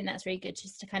writing. And I think that's really good,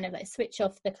 just to kind of like switch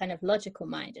off the kind of logical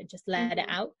mind and just let it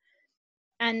out.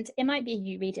 And it might be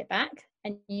you read it back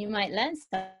and you might learn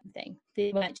something that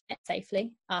you won't get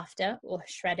safely after, or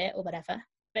shred it or whatever.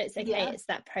 But it's okay. Yeah. It's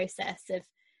that process of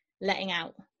letting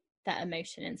out that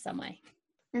emotion in some way.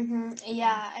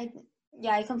 Yeah,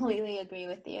 I completely agree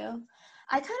with you.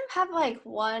 I kind of have like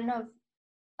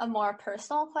a more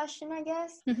personal question, I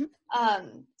guess.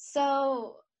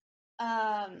 So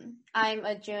I'm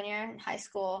a junior in high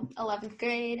school, 11th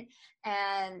grade,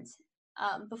 and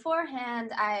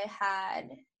beforehand I had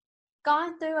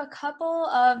gone through a couple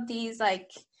of these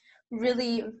like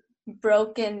really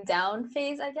broken down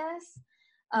phase, I guess.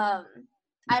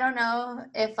 I don't know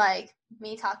if like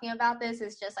me talking about this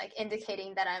is just like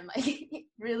indicating that I'm like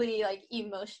really like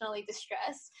emotionally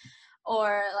distressed,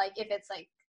 or like if it's like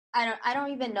I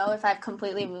don't even know if I've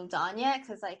completely moved on yet,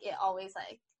 because like it always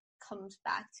like comes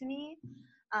back to me.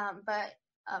 But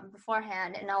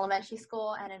beforehand, in elementary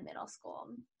school and in middle school,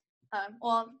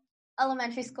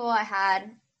 elementary school I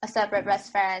had a separate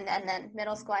best friend, and then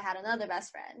middle school I had another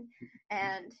best friend.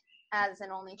 And as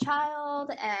an only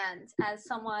child and as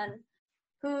someone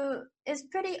who is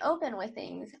pretty open with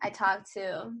things, I talk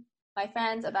to my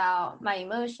friends about my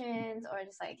emotions or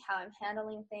just like how I'm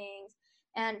handling things.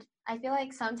 And I feel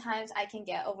like sometimes I can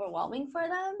get overwhelming for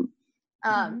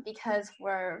them because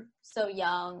we're so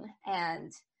young,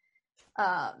 and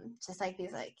just like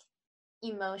these like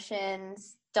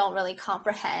emotions don't really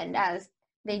comprehend as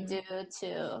they do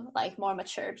to like more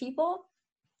mature people.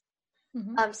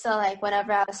 So like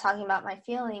whenever I was talking about my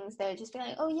feelings, they would just be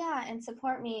like, oh yeah, and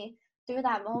support me through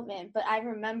that moment. But I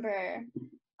remember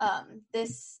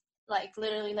this like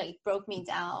literally like broke me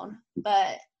down.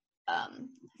 But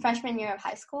freshman year of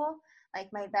high school, like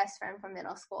my best friend from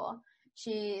middle school,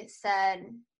 she said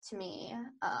to me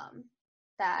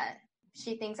that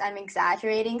she thinks I'm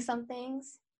exaggerating some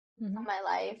things in my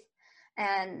life,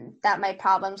 and that my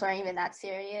problems weren't even that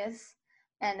serious.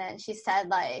 And then she said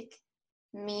like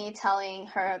me telling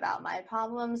her about my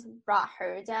problems brought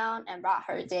her down and brought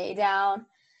her day down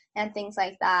and things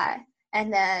like that.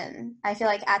 And then I feel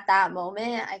like at that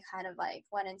moment I kind of like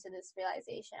went into this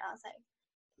realization. I was like,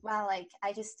 wow, like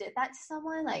I just did that to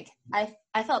someone. Like I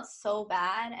felt so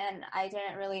bad and I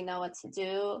didn't really know what to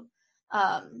do.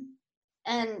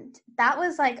 And that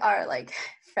was like our like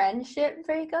friendship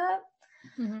breakup.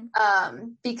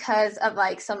 because of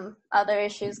like some other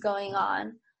issues going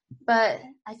on. But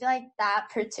I feel like that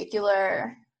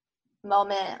particular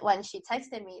moment when she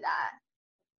texted me that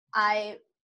I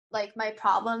like my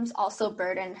problems also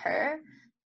burdened her,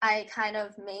 I kind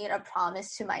of made a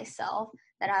promise to myself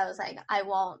that I was like, I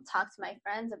won't talk to my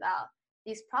friends about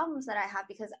these problems that I have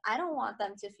because I don't want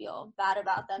them to feel bad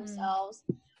about themselves.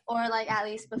 Or like at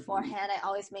least beforehand, I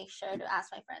always make sure to ask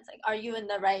my friends, like, are you in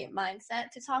the right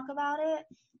mindset to talk about it?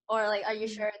 Or like, are you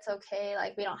sure it's okay?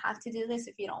 Like, we don't have to do this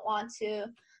if you don't want to.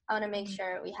 I want to make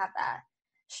sure we have that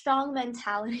strong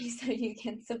mentality so you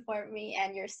can support me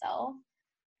and yourself.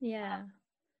 Yeah.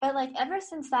 But like ever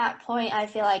since that point, I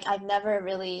feel like I've never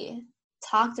really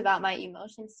talked about my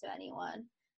emotions to anyone.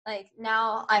 Like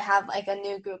now I have like a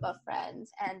new group of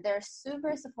friends and they're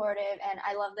super supportive and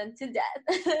I love them to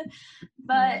death.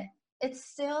 But it's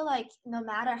still like no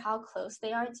matter how close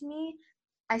they are to me,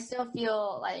 I still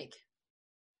feel like,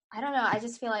 I don't know, I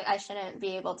just feel like I shouldn't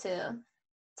be able to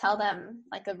tell them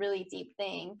like a really deep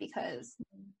thing because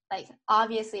like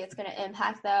obviously it's going to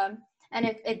impact them. And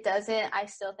if it doesn't, I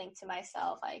still think to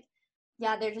myself, like,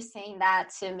 yeah, they're just saying that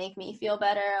to make me feel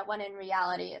better, when in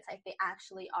reality, it's like they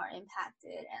actually are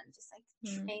impacted and just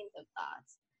like trains of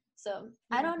thoughts. So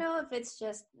I don't know if it's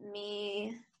just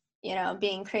me, you know,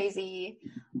 being crazy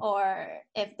or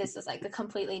if this is like a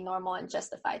completely normal and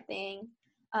justified thing.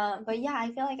 But yeah,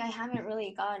 I feel like I haven't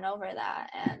really gone over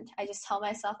that. And I just tell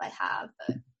myself I have,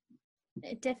 but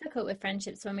difficult with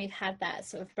friendships when we've had that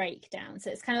sort of breakdown.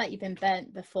 So it's kind of like you've been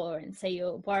burnt before, and so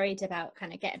you're worried about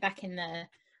kind of getting back in the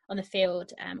on the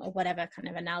field, or whatever kind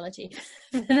of analogy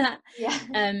for that. Yeah.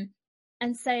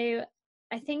 And so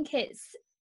I think it's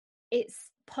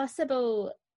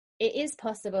possible. It is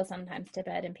possible sometimes to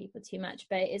burden people too much,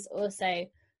 but it is also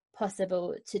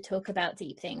possible to talk about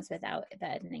deep things without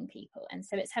burdening people. And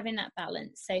so it's having that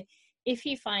balance. So if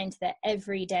you find that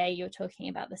every day you're talking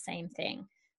about the same thing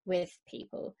with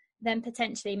people, then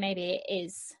potentially maybe it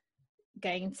is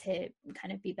going to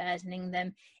kind of be burdening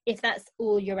them. If that's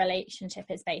all your relationship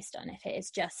is based on, if it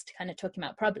is just kind of talking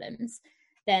about problems,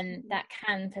 then that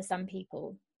can, for some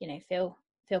people, you know, feel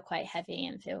quite heavy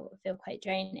and feel quite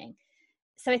draining.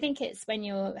 So I think it's when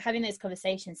you're having those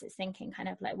conversations, it's thinking kind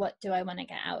of like, what do I want to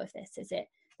get out of this? Is it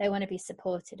they want to be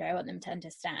supported, or I want them to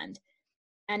understand?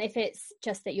 And if it's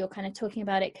just that you're kind of talking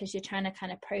about it because you're trying to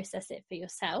kind of process it for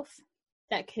yourself,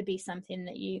 that could be something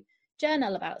that you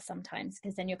journal about sometimes,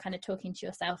 because then you're kind of talking to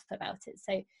yourself about it.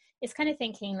 So it's kind of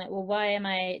thinking like, well, why am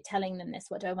I telling them this?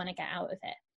 What do I want to get out of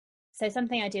it? So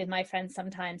something I do with my friends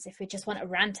sometimes, if we just want to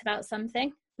rant about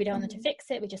something, we don't want them to fix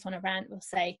it, we just want to rant, we'll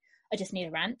say, I just need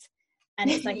a rant. And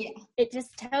it's like, it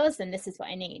just tells them this is what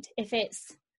I need. If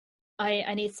it's,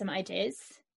 I need some ideas,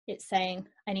 it's saying,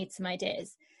 I need some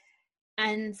ideas.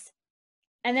 And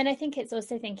then I think it's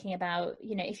also thinking about,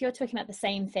 you know, if you're talking about the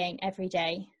same thing every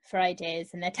day for ideas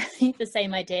and they're telling you the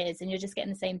same ideas and you're just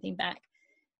getting the same thing back,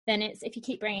 then it's, if you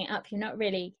keep bringing it up, you're not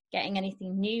really getting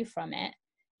anything new from it.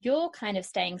 You're kind of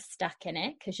staying stuck in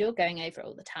it because you're going over it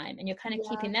all the time and you're kind of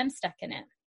keeping them stuck in it.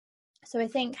 So I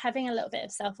think having a little bit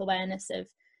of self-awareness of,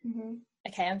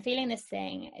 okay, I'm feeling this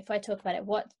thing. If I talk about it,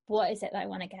 what is it that I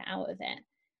want to get out of it?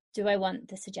 Do I want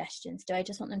the suggestions? Do I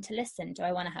just want them to listen? Do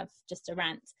I want to have just a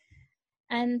rant?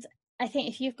 And I think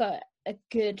if you've got a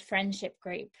good friendship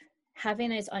group, having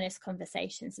those honest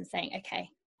conversations and saying, okay,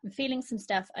 I'm feeling some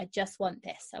stuff. I just want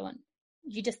this. I want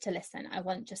you just to listen. I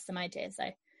want just some ideas.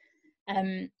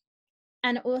 And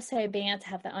also being able to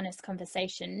have that honest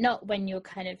conversation, not when you're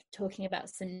kind of talking about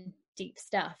some deep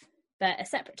stuff, but a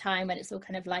separate time when it's all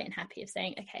kind of light and happy, of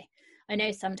saying, okay, I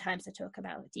know sometimes I talk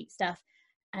about deep stuff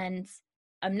and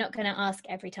I'm not going to ask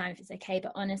every time if it's okay,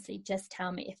 but honestly, just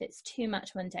tell me if it's too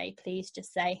much one day. Please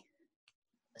just say,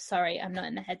 sorry, I'm not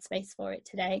in the headspace for it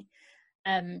today.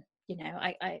 You know,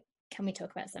 I can we talk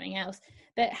about something else?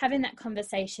 But having that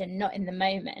conversation, not in the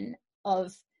moment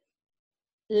of,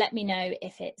 let me know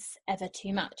if it's ever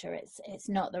too much or it's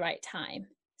not the right time,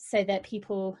 so that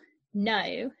people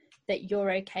know that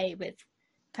you're okay with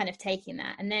kind of taking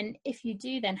that. And then if you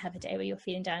do then have a day where you're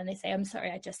feeling down and they say, I'm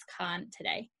sorry, I just can't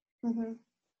today.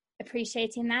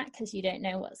 Appreciating that, because you don't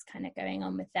know what's kind of going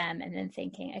on with them, and then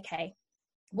thinking, okay,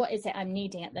 what is it I'm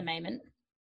needing at the moment?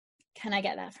 Can I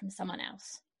get that from someone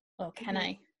else, or can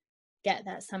I get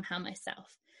that somehow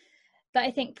myself? But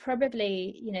I think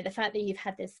probably, you know, the fact that you've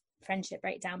had this friendship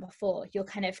breakdown before, you're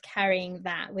kind of carrying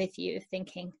that with you,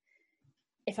 thinking,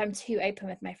 if I'm too open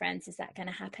with my friends, is that going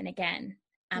to happen again?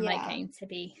 Am I going to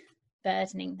be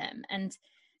burdening them? And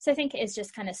so I think it is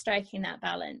just kind of striking that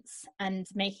balance and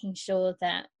making sure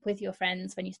that with your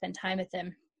friends, when you spend time with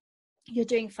them, you're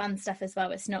doing fun stuff as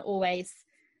well. It's not always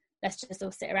let's just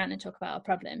all sit around and talk about our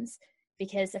problems,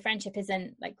 because a friendship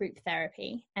isn't like group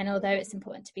therapy. And although it's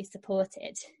important to be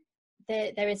supported,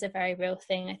 there is a very real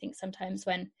thing, I think, sometimes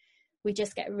when we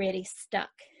just get really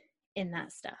stuck in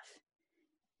that stuff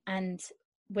and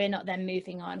we're not then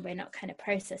moving on, we're not kind of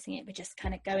processing it, we're just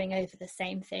kind of going over the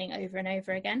same thing over and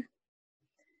over again.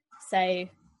 So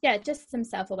yeah, just some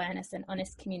self-awareness and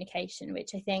honest communication,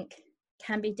 which I think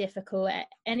can be difficult at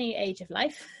any age of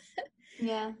life.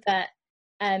 Yeah. But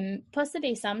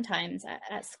possibly sometimes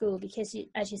at school, because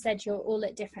as you said, you're all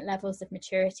at different levels of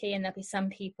maturity, and there'll be some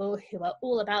people who are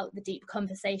all about the deep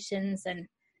conversations, and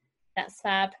that's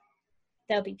fab.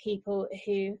 There'll be people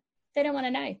who they don't want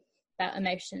to know about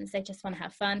emotions, they just want to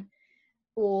have fun,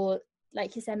 or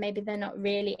like you said, maybe they're not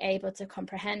really able to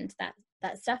comprehend that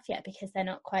stuff yet because they're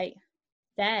not quite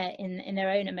there in their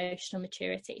own emotional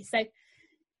maturity. So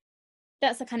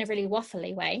that's a kind of really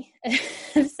waffly way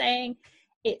of saying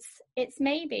it's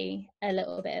maybe a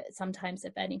little bit sometimes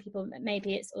of burdening people, but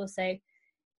maybe it's also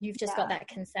you've just got that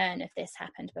concern if this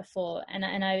happened before. And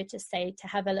I would just say to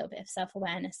have a little bit of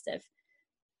self-awareness of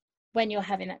when you're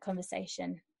having that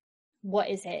conversation, what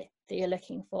is it that you're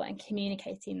looking for, and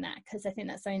communicating that, because I think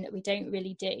that's something that we don't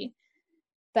really do.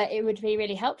 But it would be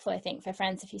really helpful, I think, for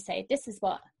friends if you say, this is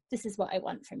what I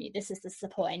want from you, this is the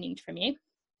support I need from you.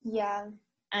 Yeah.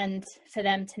 And for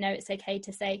them to know it's okay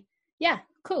to say, yeah,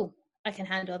 cool, I can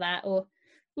handle that, or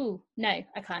ooh, no,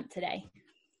 I can't today.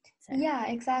 So. Yeah,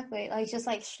 exactly. Like just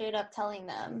like straight up telling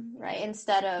them, right?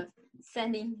 Instead of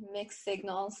sending mixed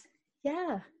signals.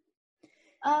 Yeah.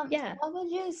 What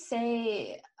would you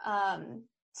say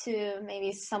to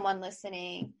maybe someone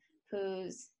listening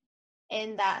who's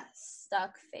in that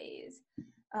stuck phase?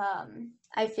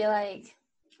 I feel like,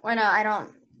 or no, I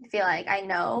don't feel like I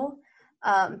know,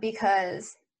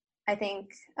 because I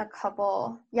think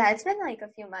it's been like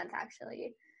a few months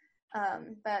actually.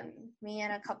 But me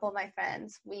and a couple of my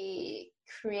friends, we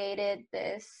created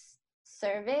this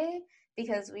survey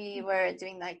because we were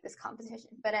doing like this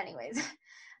competition. But anyways,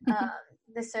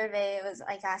 the survey was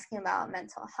like asking about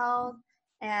mental health.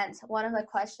 And one of the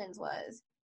questions was,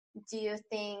 do you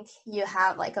think you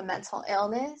have like a mental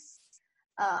illness?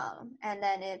 And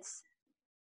then it's,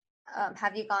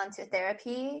 have you gone to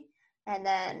therapy? And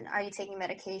then are you taking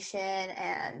medication?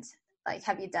 And like,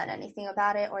 have you done anything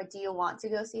about it? Or do you want to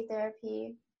go see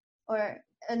therapy? Or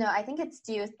no, I think it's,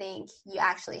 do you think you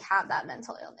actually have that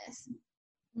mental illness?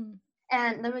 Mm.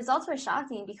 And the results were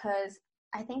shocking because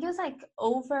I think it was like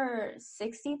over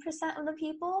 60% of the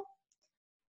people,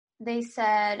 they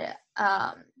said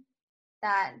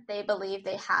that they believe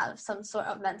they have some sort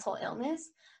of mental illness,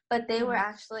 but they were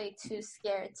actually too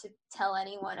scared to tell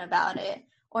anyone about it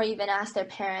or even ask their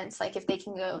parents like if they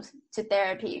can go to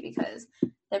therapy because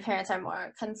their parents are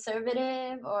more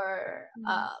conservative, or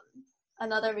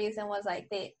another reason was like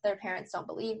their parents don't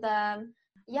believe them.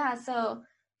 Yeah, so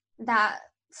that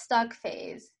stuck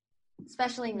phase,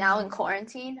 especially now in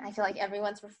quarantine, I feel like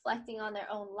everyone's reflecting on their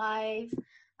own life.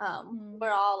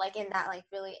 We're all like in that like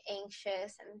really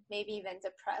anxious and maybe even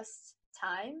depressed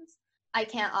times. I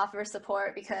can't offer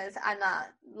support because I'm not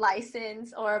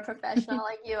licensed or a professional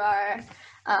like you are.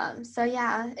 So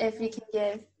yeah, if you can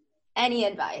give any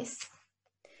advice.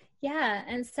 Yeah,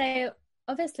 and so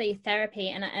obviously therapy,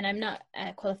 and I'm not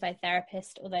a qualified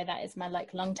therapist, although that is my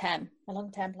like long-term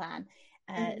plan.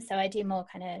 So I do more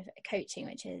kind of coaching,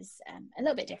 which is a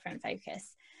little bit different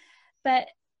focus. But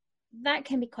that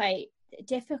can be quite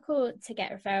difficult to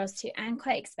get referrals to and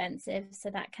quite expensive. So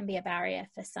that can be a barrier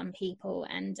for some people.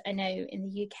 And I know in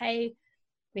the UK,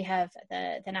 we have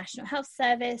the National Health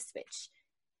Service, which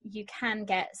you can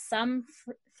get some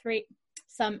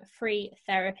free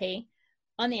therapy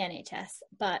on the NHS,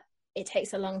 but it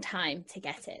takes a long time to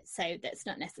get it. So that's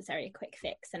not necessarily a quick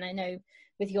fix. And I know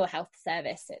with your health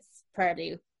service, it's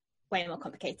probably way more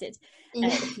complicated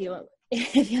if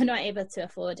you're not able to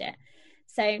afford it.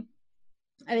 So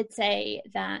I would say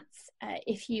that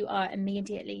if you are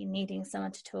immediately needing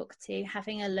someone to talk to,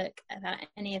 having a look about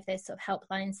any of those sort of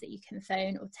helplines that you can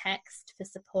phone or text for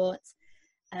support,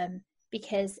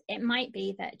 because it might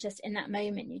be that just in that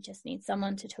moment you just need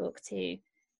someone to talk to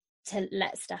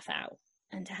let stuff out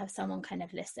and to have someone kind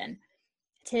of listen,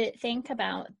 to think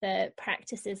about the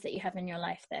practices that you have in your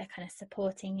life that are kind of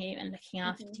supporting you and looking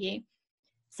after you.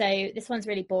 So this one's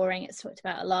really boring, it's talked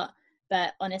about a lot,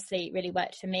 but honestly it really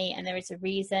worked for me. And there is a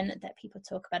reason that people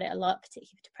talk about it a lot, particularly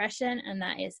for depression, and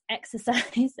that is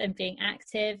exercise and being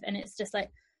active. And it's just like,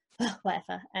 oh,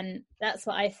 whatever. And that's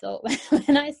what I thought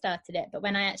when I started it. But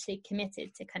when I actually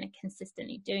committed to kind of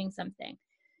consistently doing something,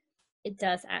 it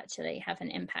does actually have an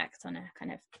impact on a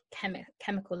kind of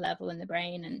chemical level in the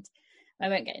brain. And I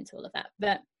won't get into all of that,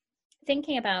 but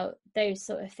thinking about those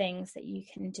sort of things that you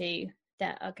can do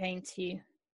that are going to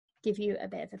give you a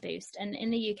bit of a boost. And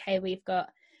in the UK, we've got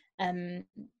they're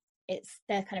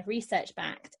kind of research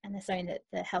backed, and they're something that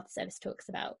the health service talks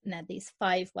about, and they're these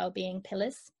 5 well-being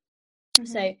pillars.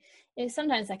 So it's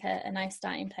sometimes like a nice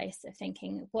starting place of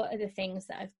thinking, what are the things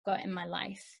that I've got in my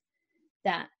life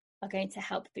that are going to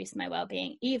help boost my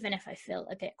well-being, even if I feel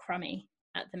a bit crummy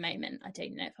at the moment. I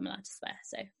don't know if I'm allowed to swear,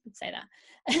 so I would say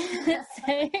that.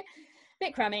 So a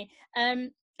bit crummy.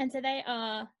 And so they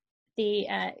are the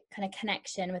kind of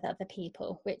connection with other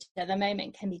people, which at the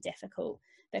moment can be difficult,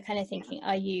 but kind of thinking,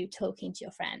 are you talking to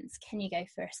your friends? Can you go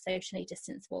for a socially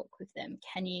distanced walk with them?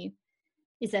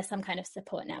 Is there some kind of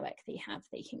support network that you have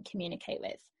that you can communicate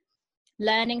with?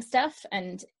 Learning stuff,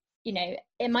 and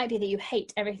it might be that you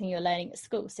hate everything you're learning at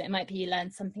school, so it might be you learn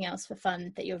something else for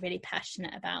fun that you're really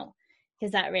passionate about,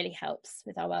 because that really helps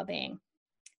with our well-being.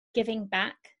 Giving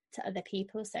back to other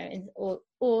people,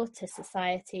 or to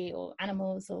society or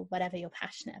animals or whatever you're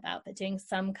passionate about, but doing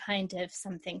some kind of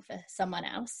something for someone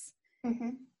else.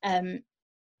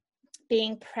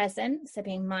 Being present, so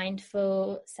being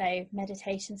mindful, so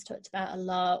meditation's talked about a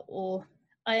lot, or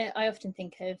I often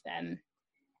think of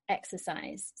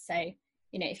exercise. So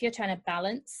if you're trying to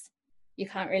balance, you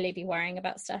can't really be worrying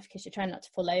about stuff because you're trying not to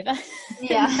fall over.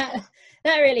 that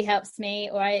really helps me.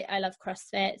 Or I love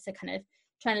CrossFit, so kind of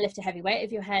trying to lift a heavy weight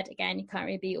over your head. Again, you can't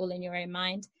really be all in your own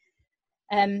mind,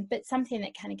 but something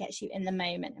that kind of gets you in the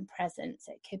moment and present.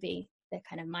 So it could be the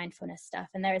kind of mindfulness stuff,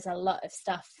 and there is a lot of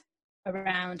stuff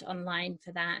around online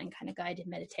for that, and kind of guided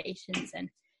meditations and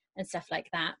stuff like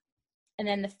that. And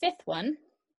then the 5th one,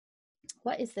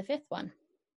 what is the 5th one?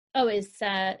 Oh, is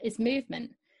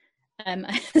movement.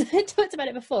 I talked about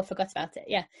it before, forgot about it.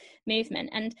 Yeah, movement.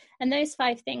 And those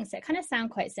 5 things that kind of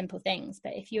sound quite simple things,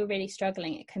 but if you're really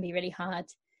struggling, it can be really hard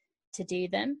to do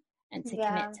them and to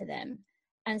commit to them.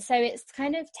 And so it's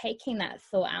kind of taking that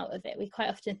thought out of it. We quite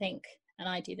often think, and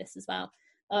I do this as well,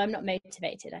 oh, I'm not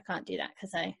motivated, I can't do that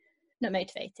because I'm not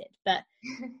motivated. But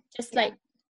just like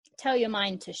tell your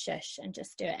mind to shush and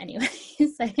just do it anyway.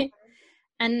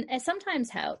 And it sometimes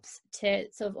helps to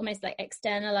sort of almost like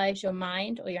externalize your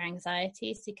mind or your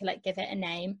anxiety, so you can like give it a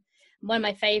name. One of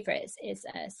my favorites is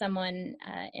someone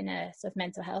in a sort of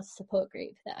mental health support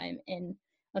group that I'm in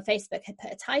on Facebook had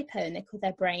put a typo, and they called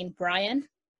their brain Brian,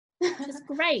 which is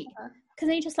great, because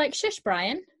then you just like, shush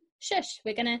Brian, shush,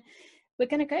 we're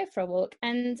gonna go for a walk.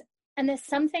 And there's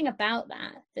something about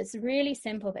that that's really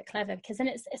simple but clever, because then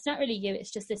it's not really you,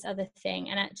 it's just this other thing.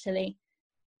 And actually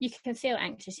you can feel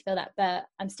anxious, you feel that, but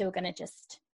I'm still going to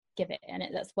just give it, and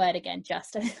that's word again,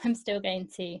 just, I'm still going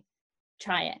to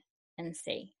try it and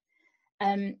see.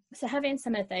 So having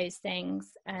some of those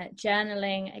things,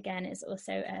 journaling again is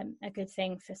also a good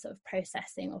thing for sort of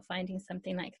processing or finding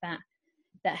something like that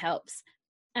helps.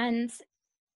 And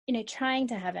trying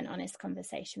to have an honest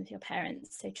conversation with your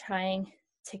parents, so trying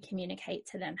to communicate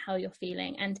to them how you're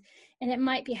feeling, and it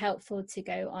might be helpful to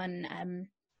go on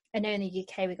I know in the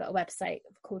UK we've got a website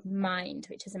called Mind,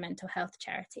 which is a mental health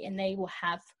charity, and they will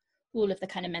have all of the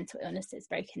kind of mental illnesses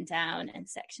broken down and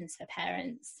sections for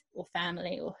parents or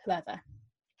family or whoever,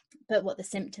 but what the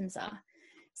symptoms are.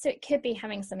 So it could be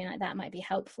having something like that might be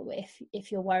helpful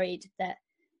if you're worried that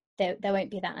there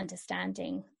won't be that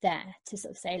understanding there, to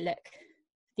sort of say, look,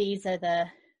 these are the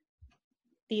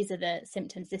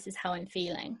symptoms, this is how I'm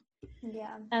feeling.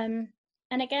 And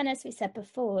again, as we said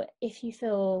before, if you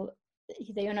feel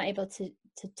that you're not able to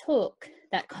talk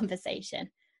that conversation,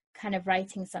 kind of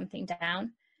writing something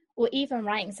down, or even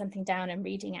writing something down and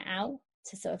reading it out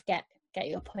to sort of get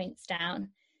your points down,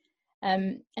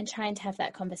 and trying to have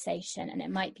that conversation. And it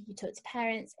might be you talk to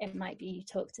parents, it might be you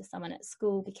talk to someone at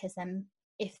school, because then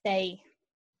if they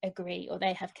agree or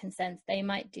they have concerns, they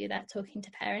might do that talking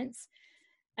to parents.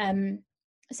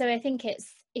 So I think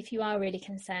it's, if you are really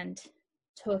concerned,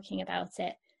 talking about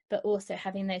it, but also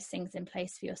having those things in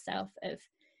place for yourself, of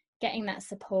getting that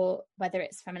support, whether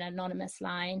it's from an anonymous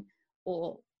line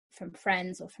or from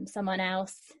friends or from someone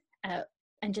else,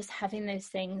 and just having those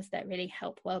things that really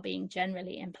help well-being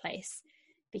generally in place,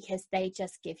 because they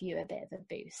just give you a bit of a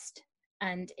boost.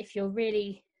 And if you're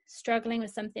really struggling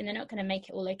with something, they're not going to make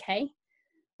it all okay,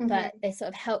 but they sort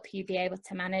of help you be able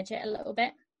to manage it a little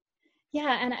bit.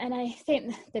 Yeah, and I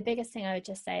think the biggest thing I would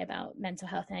just say about mental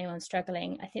health and anyone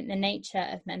struggling, I think the nature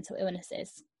of mental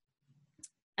illnesses,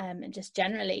 and just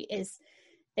generally, is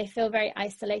they feel very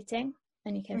isolating,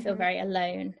 and you can feel very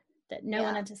alone, that no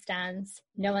one understands,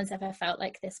 no one's ever felt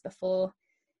like this before,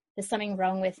 there's something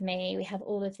wrong with me. We have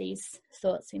all of these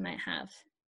thoughts we might have,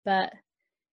 but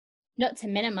not to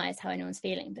minimize how anyone's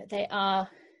feeling, but they are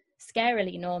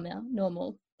scarily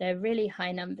normal. There are really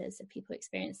high numbers of people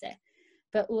experience it,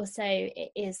 but also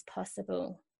it is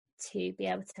possible to be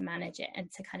able to manage it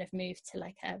and to kind of move to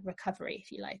like a recovery,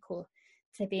 if you like, or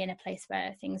to be in a place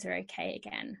where things are okay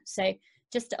again. So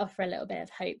just to offer a little bit of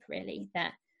hope, really,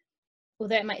 that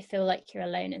although it might feel like you're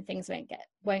alone and things won't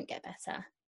get better,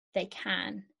 they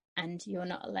can, and you're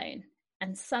not alone.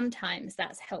 And sometimes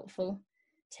that's helpful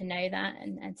to know that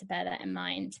and to bear that in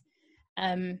mind.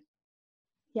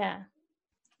 Yeah,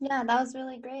 that was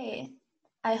really great.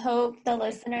 I hope the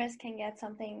listeners can get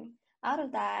something out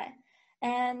of that.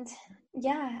 And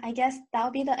yeah, I guess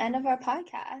that'll be the end of our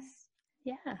podcast.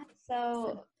 Yeah.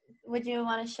 So would you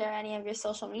want to share any of your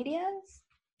social medias?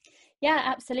 Yeah,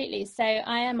 absolutely. So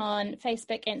I am on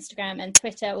Facebook, Instagram, and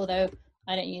Twitter, although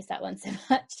I don't use that one so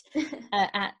much,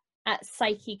 at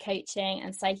Psyche Coaching,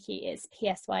 and Psyche is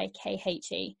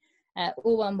PSYKHE,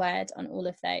 all one word on all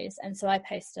of those. And so I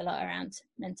post a lot around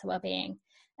mental well-being.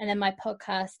 And then my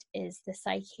podcast is the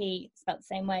Psyche, spelled the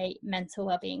same way, Mental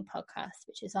Wellbeing Podcast,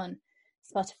 which is on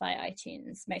Spotify,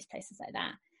 iTunes, most places like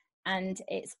that. And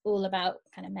it's all about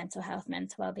kind of mental health,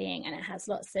 mental well-being, and it has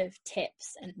lots of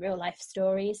tips and real life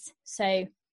stories. So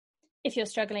if you're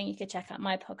struggling, you could check out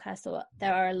my podcast, or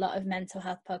there are a lot of mental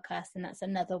health podcasts, and that's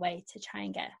another way to try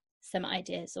and get some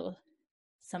ideas or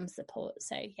some support.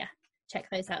 So yeah, check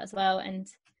those out as well. And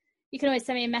you can always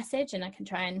send me a message and I can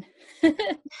try and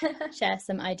share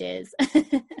some ideas.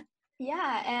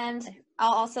 Yeah, and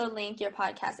I'll also link your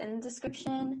podcast in the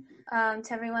description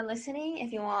to everyone listening.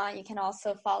 If you want, you can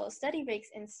also follow Study Break's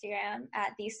Instagram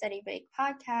at the Study Break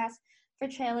Podcast for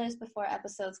trailers before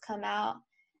episodes come out.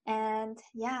 And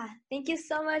yeah, thank you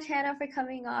so much, Hannah, for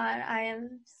coming on. I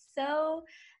am so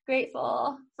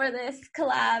grateful for this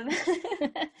collab.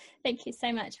 Thank you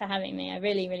so much for having me. I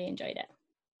really, really enjoyed it.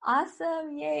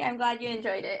 Awesome. Yay. I'm glad you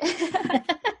enjoyed it.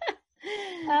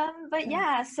 But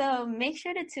yeah, so make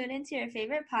sure to tune into your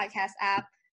favorite podcast app,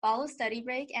 follow Study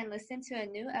Break, and listen to a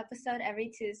new episode every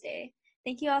Tuesday.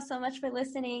 Thank you all so much for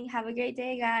listening. Have a great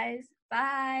day, guys.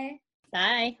 Bye.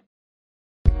 Bye.